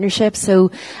gospel partnerships.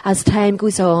 So as time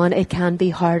goes on, it can be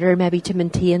harder maybe to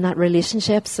maintain that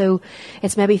relationship. So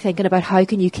it's maybe thinking about how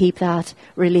can you keep that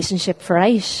relationship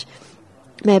fresh.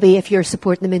 Maybe if you're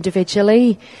supporting them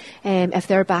individually, if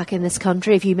they're back in this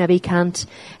country, if you maybe can't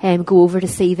go over to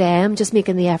see them, just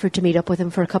making the effort to meet up with them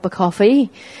for a cup of coffee.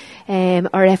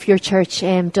 Or if your church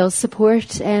does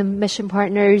support mission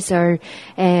partners, or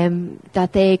that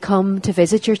they come to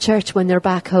visit your church when they're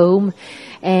back home,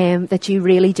 that you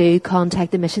really do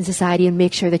contact the Mission Society and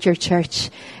make sure that your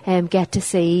church get to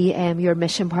see your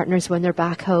mission partners when they're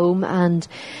back home.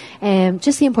 And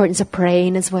just the importance of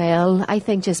praying as well. I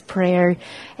think just prayer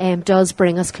does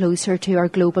bring us closer to our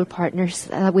global partners,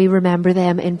 that we remember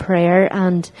them in prayer,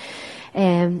 and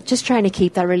just trying to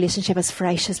keep that relationship as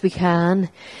fresh as we can.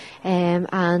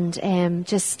 And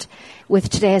just with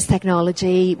today's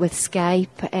technology, with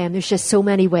Skype, there's just so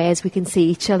many ways we can see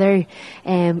each other,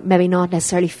 maybe not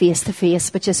necessarily face to face,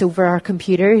 but just over our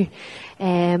computer.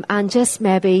 And just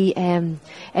maybe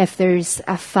if there's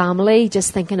a family,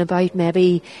 just thinking about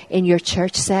maybe in your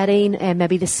church setting,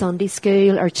 maybe the Sunday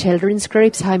school or children's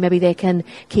groups, how maybe they can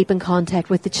keep in contact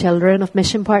with the children of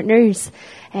mission partners,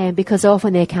 because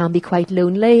often they can be quite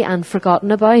lonely and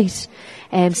forgotten about.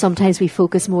 Sometimes we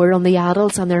focus more on the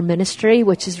adults and their ministry,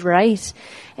 which is right.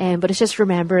 But it's just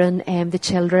remembering the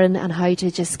children and how to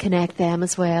just connect them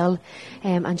as well,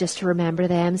 and just to remember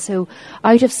them. So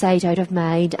out of sight, out of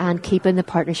mind, and keeping the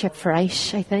partnership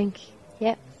fresh, I think.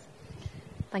 Yeah.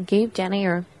 Thank you. Jenny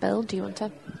or Bill, do you want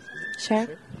to share?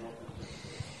 Sure.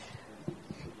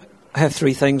 I have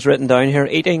 3 things written down here: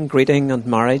 eating, greeting, and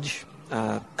marriage.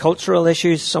 Cultural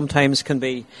issues sometimes can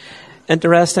be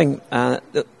interesting.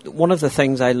 One of the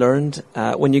things I learned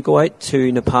when you go out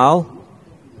to Nepal,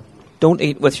 don't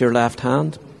eat with your left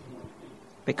hand,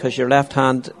 because your left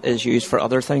hand is used for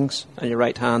other things and your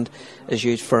right hand is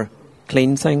used for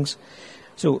clean things.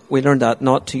 So we learned that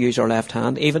not to use our left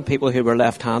hand. Even people who were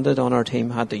left-handed on our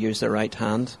team had to use their right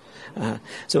hand.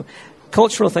 So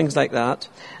cultural things like that.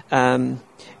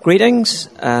 Greetings.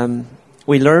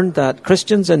 We learned that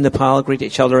Christians in Nepal greet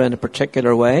each other in a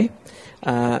particular way.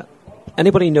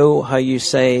 Anybody know how you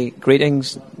say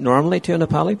greetings normally to a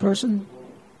Nepali person?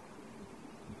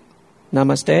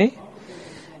 Namaste.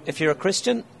 If you're a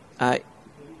Christian,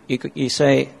 you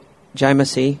say Jai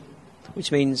Masih,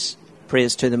 which means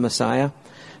praise to the Messiah.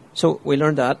 So we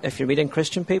learned that if you're meeting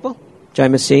Christian people, Jai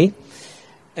Masih.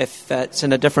 If it's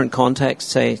in a different context,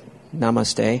 say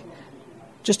Namaste.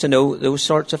 Just to know those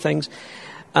sorts of things.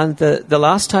 And the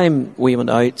last time we went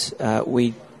out,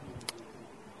 we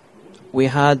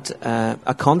had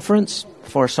a conference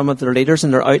for some of their leaders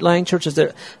in their outlying churches.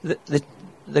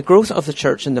 The growth of the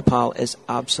church in Nepal is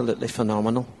absolutely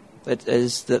phenomenal. It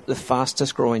is the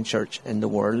fastest growing church in the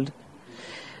world.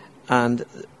 And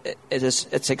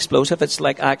it's explosive. It's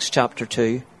like Acts chapter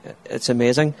 2. It's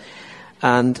amazing.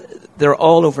 And they're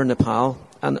all over Nepal.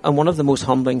 And one of the most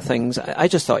humbling things, I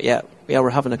just thought, yeah, we're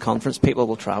having a conference. People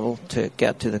will travel to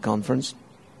get to the conference.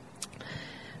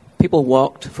 People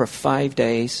walked for 5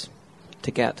 days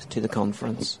to get to the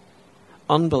conference.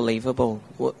 Unbelievable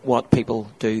what people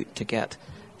do to get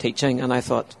teaching. And I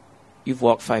thought, you've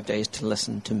walked 5 days to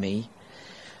listen to me.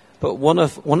 But one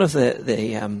of our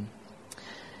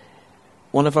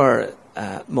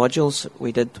modules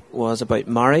we did was about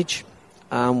marriage.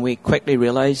 We quickly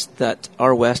realised that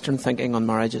our Western thinking on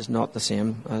marriage is not the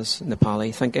same as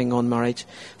Nepali thinking on marriage.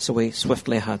 So we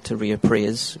swiftly had to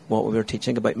reappraise what we were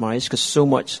teaching about marriage, because so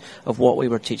much of what we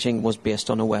were teaching was based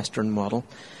on a Western model.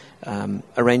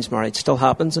 Arranged marriage still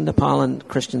happens in Nepal, and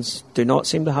Christians do not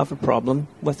seem to have a problem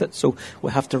with it. So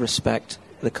we have to respect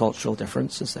the cultural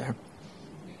differences there.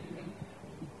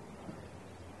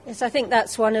 Yes, I think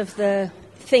that's one of the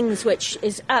things which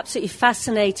is absolutely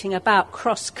fascinating about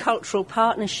cross-cultural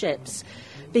partnerships,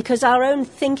 because our own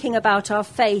thinking about our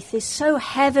faith is so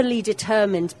heavily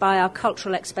determined by our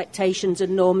cultural expectations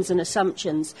and norms and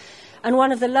assumptions. And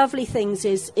one of the lovely things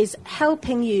is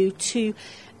helping you to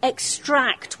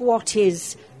extract what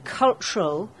is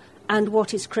cultural and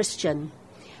what is Christian.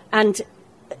 And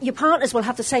your partners will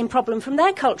have the same problem from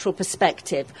their cultural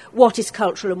perspective, what is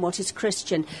cultural and what is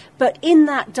Christian. But in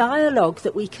that dialogue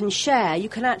that we can share, you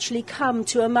can actually come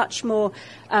to a much more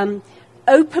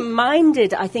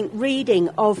open-minded, I think, reading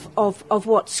of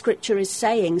what Scripture is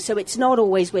saying. So it's not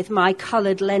always with my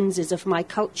coloured lenses of my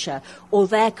culture or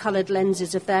their coloured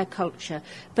lenses of their culture.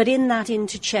 But in that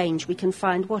interchange, we can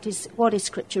find what is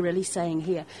Scripture really saying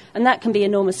here. And that can be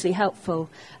enormously helpful.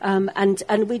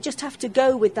 And we just have to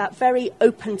go with that very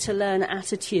open-to-learn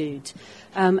attitude.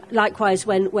 Likewise,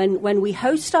 when we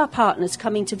host our partners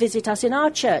coming to visit us in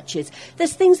our churches,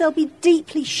 there's things they'll be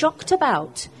deeply shocked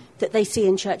about that they see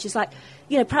in churches, like,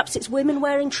 perhaps it's women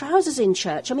wearing trousers in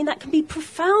church. I mean, that can be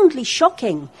profoundly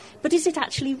shocking, but is it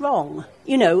actually wrong?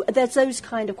 There's those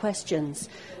kind of questions.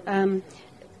 I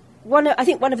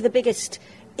think one of the biggest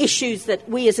issues that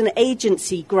we as an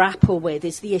agency grapple with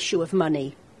is the issue of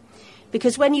money.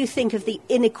 Because when you think of the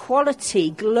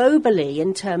inequality globally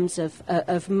in terms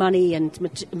of money and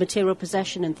material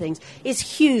possession and things, is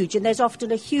huge, and there's often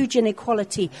a huge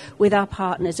inequality with our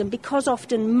partners. And because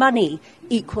often money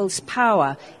equals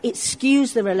power, it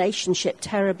skews the relationship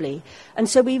terribly. And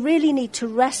so we really need to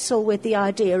wrestle with the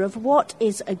idea of what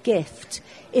is a gift.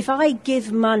 If I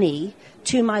give money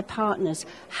to my partners,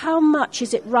 how much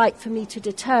is it right for me to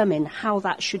determine how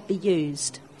that should be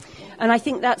used? And I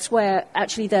think that's where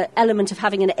actually the element of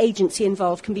having an agency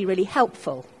involved can be really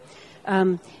helpful.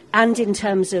 And in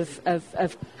terms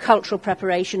of cultural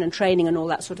preparation and training and all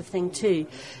that sort of thing too.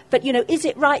 But, is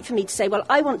it right for me to say, well,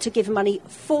 I want to give money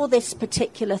for this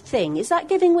particular thing? Is that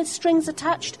giving with strings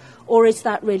attached, or is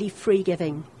that really free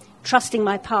giving? Trusting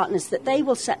my partners that they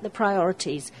will set the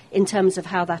priorities in terms of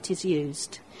how that is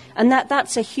used. And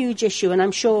that's a huge issue, and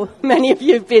I'm sure many of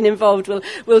you who've been involved will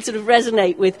sort of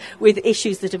resonate with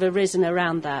issues that have arisen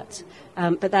around that.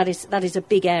 But that is a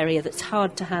big area that's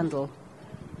hard to handle.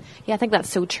 Yeah, I think that's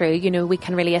so true. We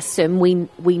can really assume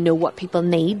we know what people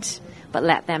need, but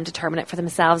let them determine it for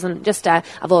themselves. And just,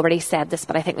 I've already said this,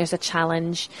 but I think there's a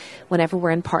challenge whenever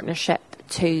we're in partnership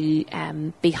to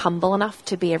be humble enough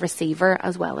to be a receiver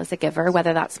as well as a giver,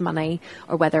 whether that's money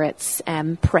or whether it's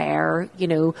prayer,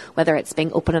 whether it's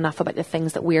being open enough about the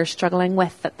things that we're struggling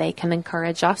with that they can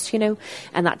encourage us,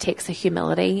 and that takes a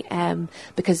humility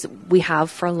because we have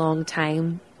for a long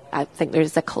time, I think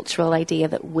there's a cultural idea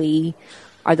that we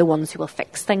are the ones who will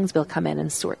fix things, we'll come in and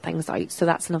sort things out. So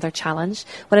that's another challenge.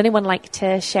 Would anyone like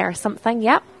to share something?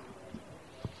 Yeah.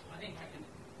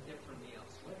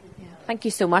 Thank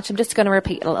you so much. I'm just going to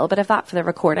repeat a little bit of that for the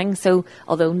recording. So,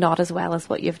 although not as well as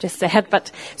what you've just said,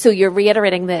 but so you're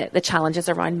reiterating the challenges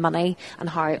around money and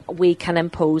how we can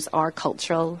impose our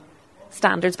cultural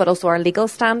standards, but also our legal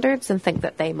standards, and think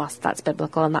that that's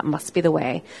biblical and that must be the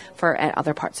way for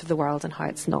other parts of the world, and how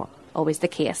it's not always the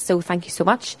case. So thank you so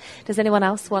much. Does anyone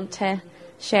else want to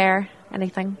share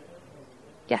anything?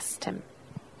 Yes, Tim.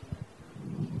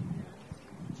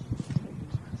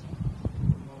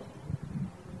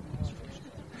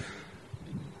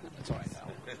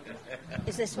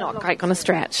 Is this not quite going to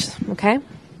stretch? Okay.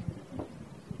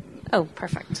 Oh,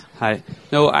 perfect. Hi.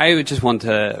 No, I would just want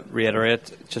to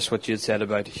reiterate just what you had said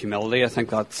about humility. I think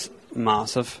that's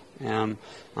massive. And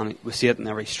we see it in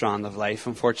every strand of life.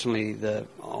 Unfortunately,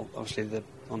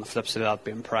 on the flip side of that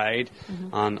being pride.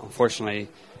 Mm-hmm. And unfortunately,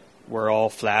 we're all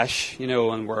flesh,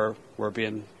 and we're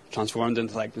being transformed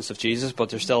into the likeness of Jesus, but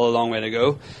there's still a long way to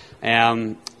go.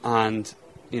 And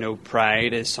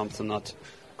pride is something that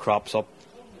crops up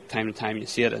time to time. You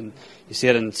see it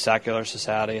in secular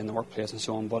society, in the workplace and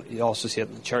so on, but you also see it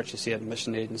in the church, you see it in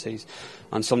mission agencies,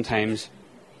 and sometimes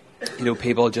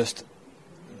people just,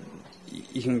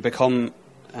 you can become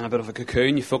in a bit of a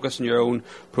cocoon. You focus on your own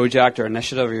project or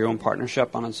initiative or your own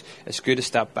partnership, and it's good to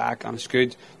step back, and it's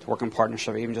good to work in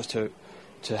partnership, even just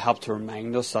to help to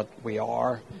remind us that we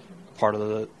are part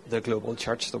of the global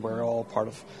church, that we're all part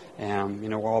of,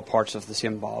 we're all parts of the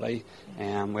same body,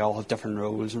 and we all have different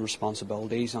roles and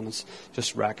responsibilities, and it's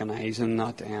just recognising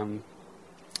that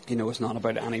it's not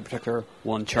about any particular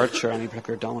one church or any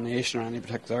particular denomination or any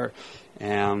particular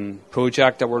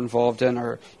project that we're involved in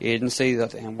or agency,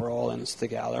 that we're all in this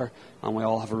together and we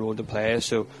all have a role to play.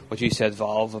 So what you said,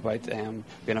 Valve, about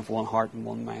being of one heart and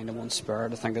one mind and one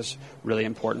spirit, I think is really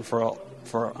important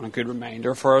and a good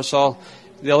reminder for us all.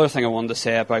 The other thing I wanted to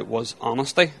say about was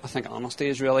honesty. I think honesty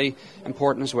is really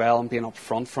important as well, and being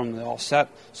upfront from the offset.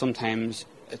 Sometimes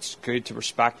it's good to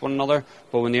respect one another,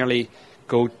 but we nearly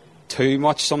go too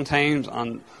much sometimes,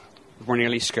 and we're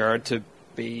nearly scared to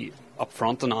be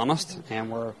upfront and honest,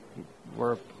 and we're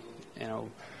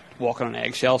walking on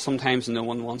eggshells sometimes, and no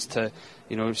one wants to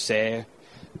say.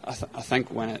 I think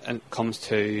when it comes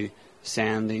to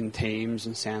sending teams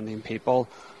and sending people,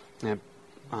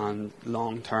 and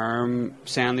long-term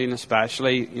sending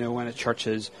especially, when a church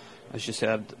is, as you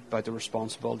said, about the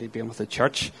responsibility being with the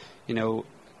church,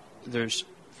 there's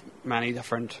many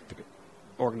different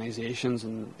organisations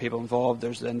and people involved.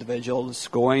 There's the individuals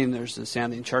going, there's the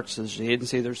sending church, there's the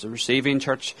agency, there's the receiving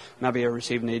church, maybe a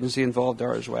receiving agency involved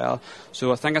there as well.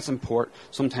 So I think it's important.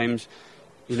 Sometimes,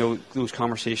 those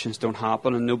conversations don't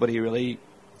happen, and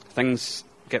things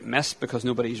get missed because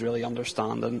nobody's really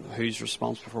understanding who's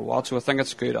responsible for what. So I think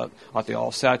it's good at the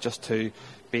offset just to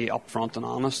be upfront and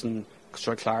honest and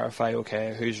sort of clarify,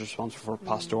 okay, who's responsible for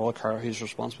pastoral care, who's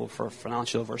responsible for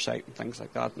financial oversight and things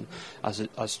like that. And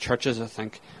as churches, I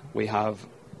think we have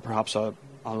perhaps a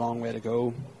long way to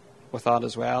go with that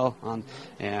as well.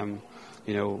 And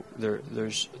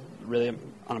there's really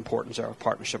an importance there of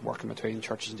partnership working between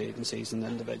churches and agencies and the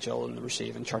individual and the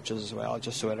receiving churches as well,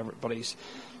 just so that everybody's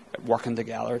working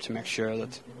together to make sure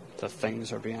that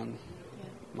things are being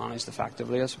managed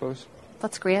effectively, I suppose.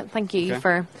 That's great. Thank you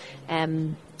for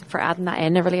adding that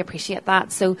in. I really appreciate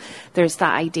that. So there's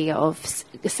that idea of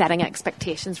setting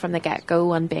expectations from the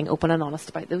get-go and being open and honest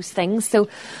about those things. So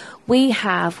we've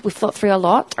thought through a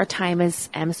lot. Our time is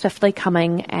swiftly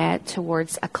coming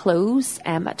towards a close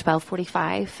at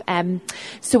 12:45.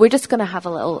 So we're just going to have a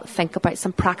little think about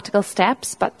some practical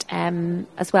steps. But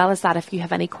as well as that, if you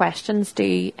have any questions,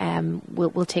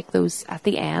 we'll take those at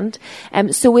the end.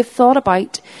 So we've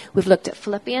looked at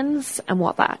Philippians and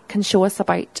what that can show us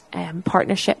about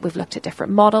partnership. We've looked at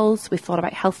different models. We've thought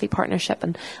about healthy partnership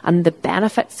and the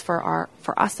benefits for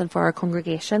us and for our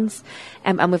congregations.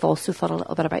 And we've also thought a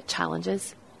little bit about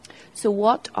challenges. So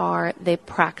what are the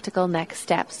practical next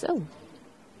steps? Oh,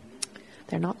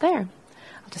 they're not there.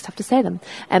 I'll just have to say them.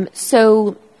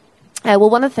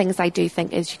 One of the things I do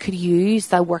think is you could use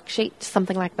the worksheet,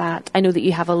 something like that. I know that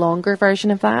you have a longer version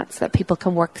of that so that people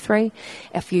can work through.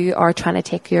 If you are trying to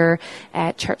take your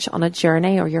church on a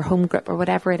journey or your home group or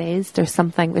whatever it is, there's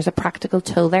a practical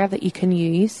tool there that you can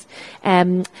use.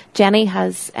 Jenny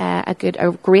has a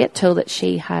great tool that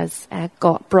she has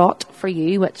brought for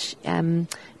you, which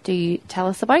do you tell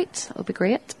us about? That would be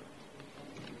great.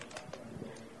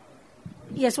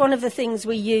 Yes, one of the things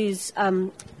we use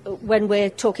when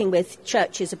we're talking with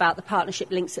churches about the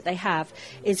partnership links that they have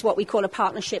is what we call a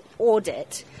partnership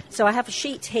audit. So I have a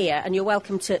sheet here, and you're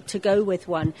welcome to go with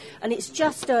one. And it's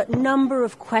just a number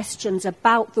of questions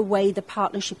about the way the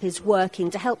partnership is working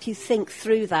to help you think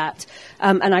through that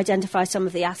and identify some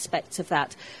of the aspects of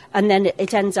that. And then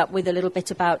it ends up with a little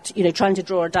bit about, trying to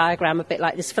draw a diagram a bit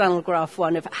like this flannel graph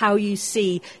one of how you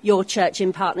see your church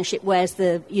in partnership. Where's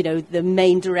the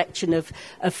main direction of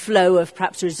flow of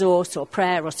perhaps resource or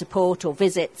prayer or support or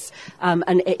visits,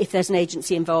 and if there's an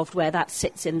agency involved, where that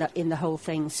sits in the whole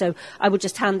thing. So I would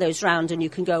just hand those round, and you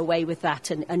can go away with that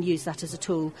and use that as a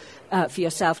tool for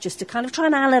yourself, just to kind of try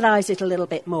and analyse it a little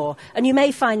bit more. And you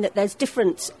may find that there's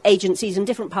different agencies and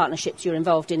different partnerships you're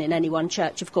involved in any one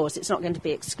church. Of course, it's not going to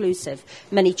be exclusive.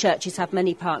 Many churches have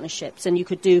many partnerships, and you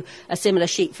could do a similar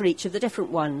sheet for each of the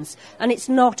different ones. And it's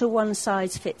not a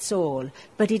one-size-fits-all,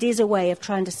 but it is a way of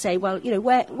trying to say, well,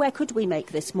 where could we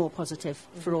make this more positive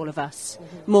for all of us,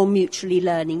 more mutually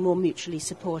learning, more mutually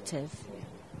supportive?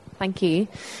 Thank you.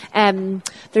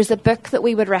 There's a book that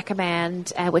we would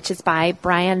recommend, which is by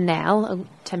Brian Nell. Oh,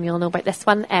 Tim, you'll know about this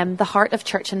one. The Heart of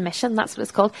Church and Mission, that's what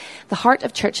it's called. The Heart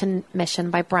of Church and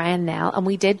Mission by Brian Nell. And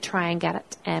we did try and get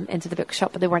it into the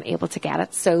bookshop, but they weren't able to get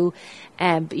it. So,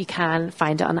 but you can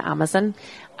find it on Amazon.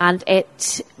 And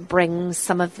it brings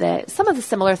some of the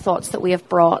similar thoughts that we have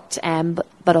brought,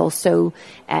 but also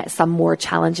some more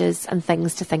challenges and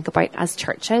things to think about as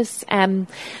churches. And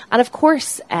of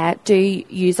course, do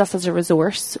use us as a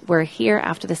resource. We're here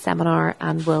after the seminar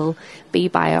and we'll be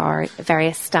by our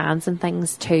various stands and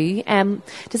things too.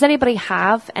 Does anybody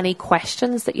have any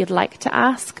questions that you'd like to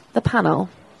ask the panel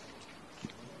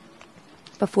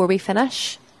before we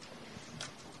finish?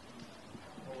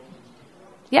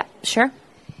 Yeah, sure.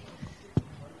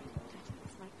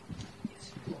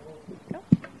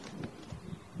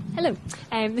 Hello.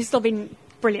 This has all been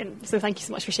brilliant, so thank you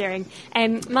so much for sharing.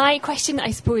 My question,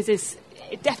 I suppose, is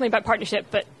definitely about partnership,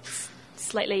 but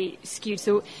slightly skewed.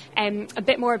 So a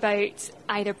bit more about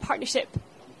either partnership.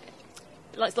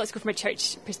 Let's go from a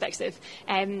church perspective.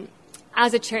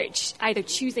 As a church, either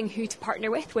choosing who to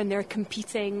partner with when they're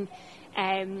competing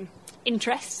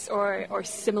interests or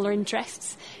similar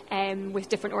interests with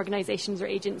different organisations or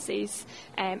agencies,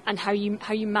 and how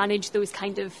you manage those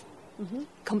kind of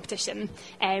competition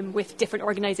with different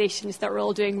organisations that are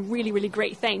all doing really, really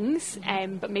great things,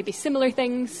 but maybe similar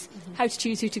things, how to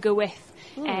choose who to go with,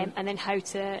 and then how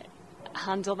to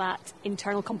handle that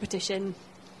internal competition,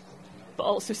 but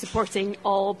also supporting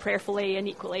all prayerfully and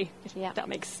equally, if that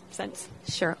makes sense.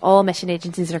 Sure. All mission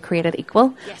agencies are created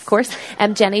equal, yes. Of course.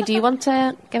 Jenny, do you want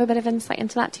to give a bit of insight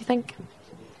into that, do you think?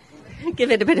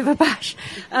 Give it a bit of a bash.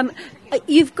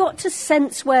 You've got to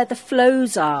sense where the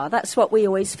flows are. That's what we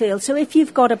always feel. So if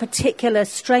you've got a particular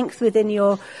strength within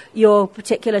your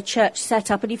particular church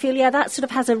setup and you feel, that sort of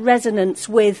has a resonance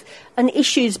with an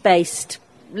issues-based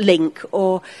link,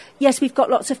 or yes, we've got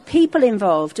lots of people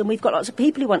involved and we've got lots of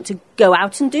people who want to go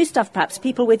out and do stuff, perhaps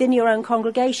people within your own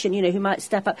congregation, who might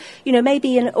step up.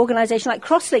 Maybe an organisation like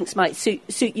Crosslinks might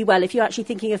suit you well if you're actually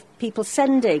thinking of people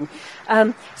sending.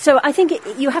 So I think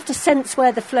you have to sense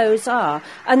where the flows are,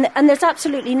 and there's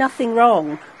absolutely nothing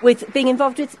wrong with being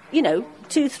involved with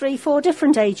 2, 3, 4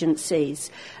 different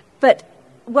agencies. But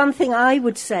one thing I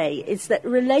would say is that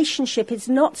relationship is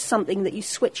not something that you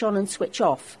switch on and switch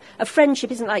off. A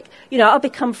friendship isn't like, I'll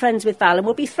become friends with Val and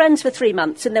we'll be friends for 3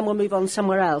 months and then we'll move on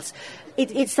somewhere else.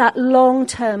 It's that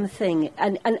long-term thing.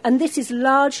 And this is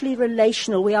largely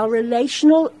relational. We are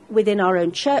relational within our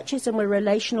own churches and we're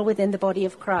relational within the body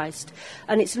of Christ.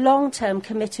 And it's long-term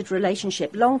committed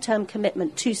relationship, long-term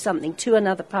commitment to something, to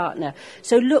another partner.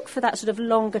 So look for that sort of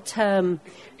longer-term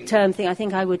thing. I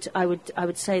think I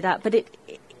would say that. But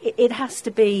it has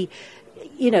to be,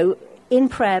 in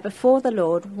prayer before the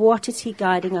Lord, what is he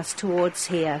guiding us towards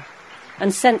here?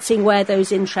 And sensing where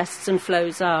those interests and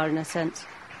flows are, in a sense.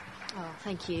 Oh,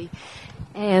 thank you.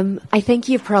 I think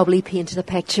you've probably painted a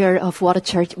picture of what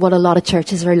a lot of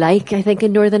churches are like, I think,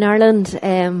 in Northern Ireland.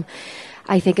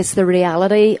 I think it's the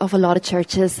reality of a lot of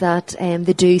churches that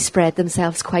they do spread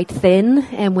themselves quite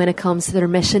thin when it comes to their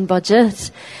mission budget.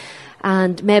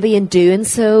 And maybe in doing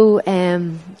so,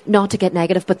 not to get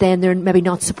negative, but then they're maybe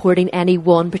not supporting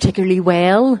anyone particularly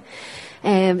well.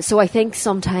 So I think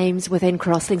sometimes within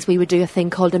Crosslinks we would do a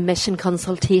thing called a mission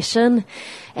consultation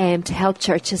to help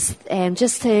churches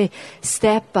just to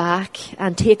step back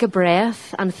and take a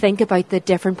breath and think about the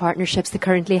different partnerships they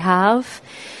currently have,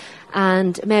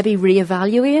 and maybe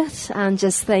reevaluate and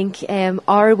just think,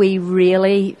 are we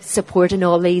really supporting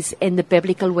all these in the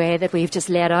biblical way that we've just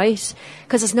laid out?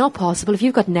 Because it's not possible. If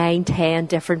you've got 9, 10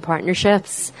 different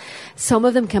partnerships, some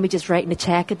of them can be just writing a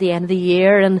cheque at the end of the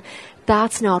year, and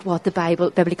that's not what the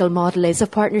biblical model is of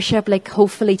partnership. Like,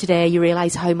 hopefully today you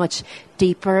realise how much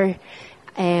deeper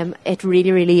it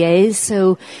really, really is.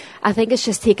 So I think it's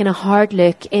just taking a hard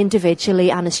look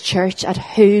individually and as church at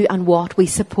who and what we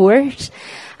support.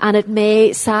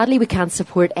 And sadly, we can't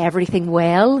support everything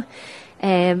well.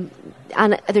 And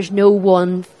there's no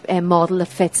one model that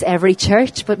fits every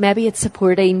church, but maybe it's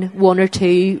supporting 1 or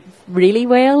 2 really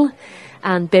well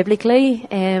and biblically.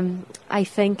 I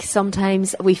think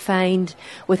sometimes we find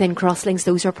within Crosslinks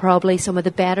those are probably some of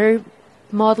the better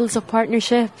models of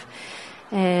partnership.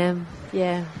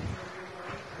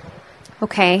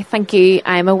 Okay, thank you.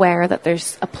 I'm aware that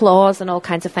there's applause and all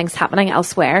kinds of things happening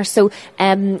elsewhere. So,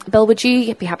 Bill, would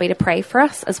you be happy to pray for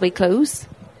us as we close?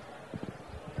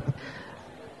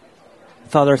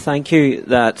 Father, thank you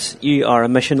that you are a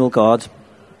missional God.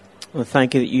 And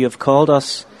thank you that you have called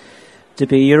us to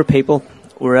be your people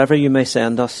wherever you may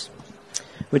send us.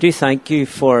 We do thank you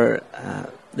for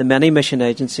the many mission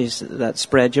agencies that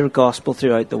spread your gospel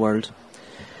throughout the world.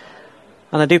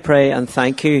 And I do pray and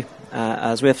thank you,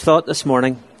 as we have thought this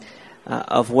morning,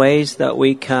 of ways that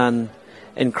we can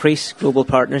increase global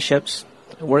partnerships,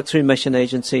 work through mission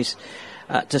agencies,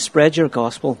 to spread your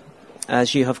gospel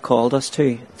as you have called us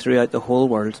to throughout the whole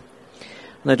world.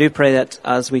 And I do pray that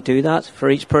as we do that, for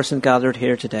each person gathered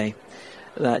here today,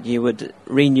 that you would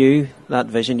renew that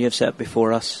vision you have set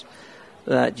before us,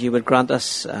 that you would grant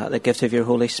us the gift of your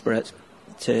Holy Spirit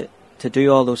to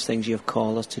do all those things you have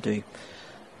called us to do,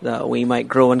 that we might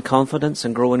grow in confidence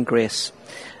and grow in grace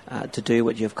to do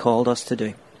what you have called us to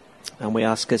do. And we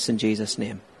ask this in Jesus'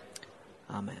 name.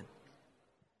 Amen.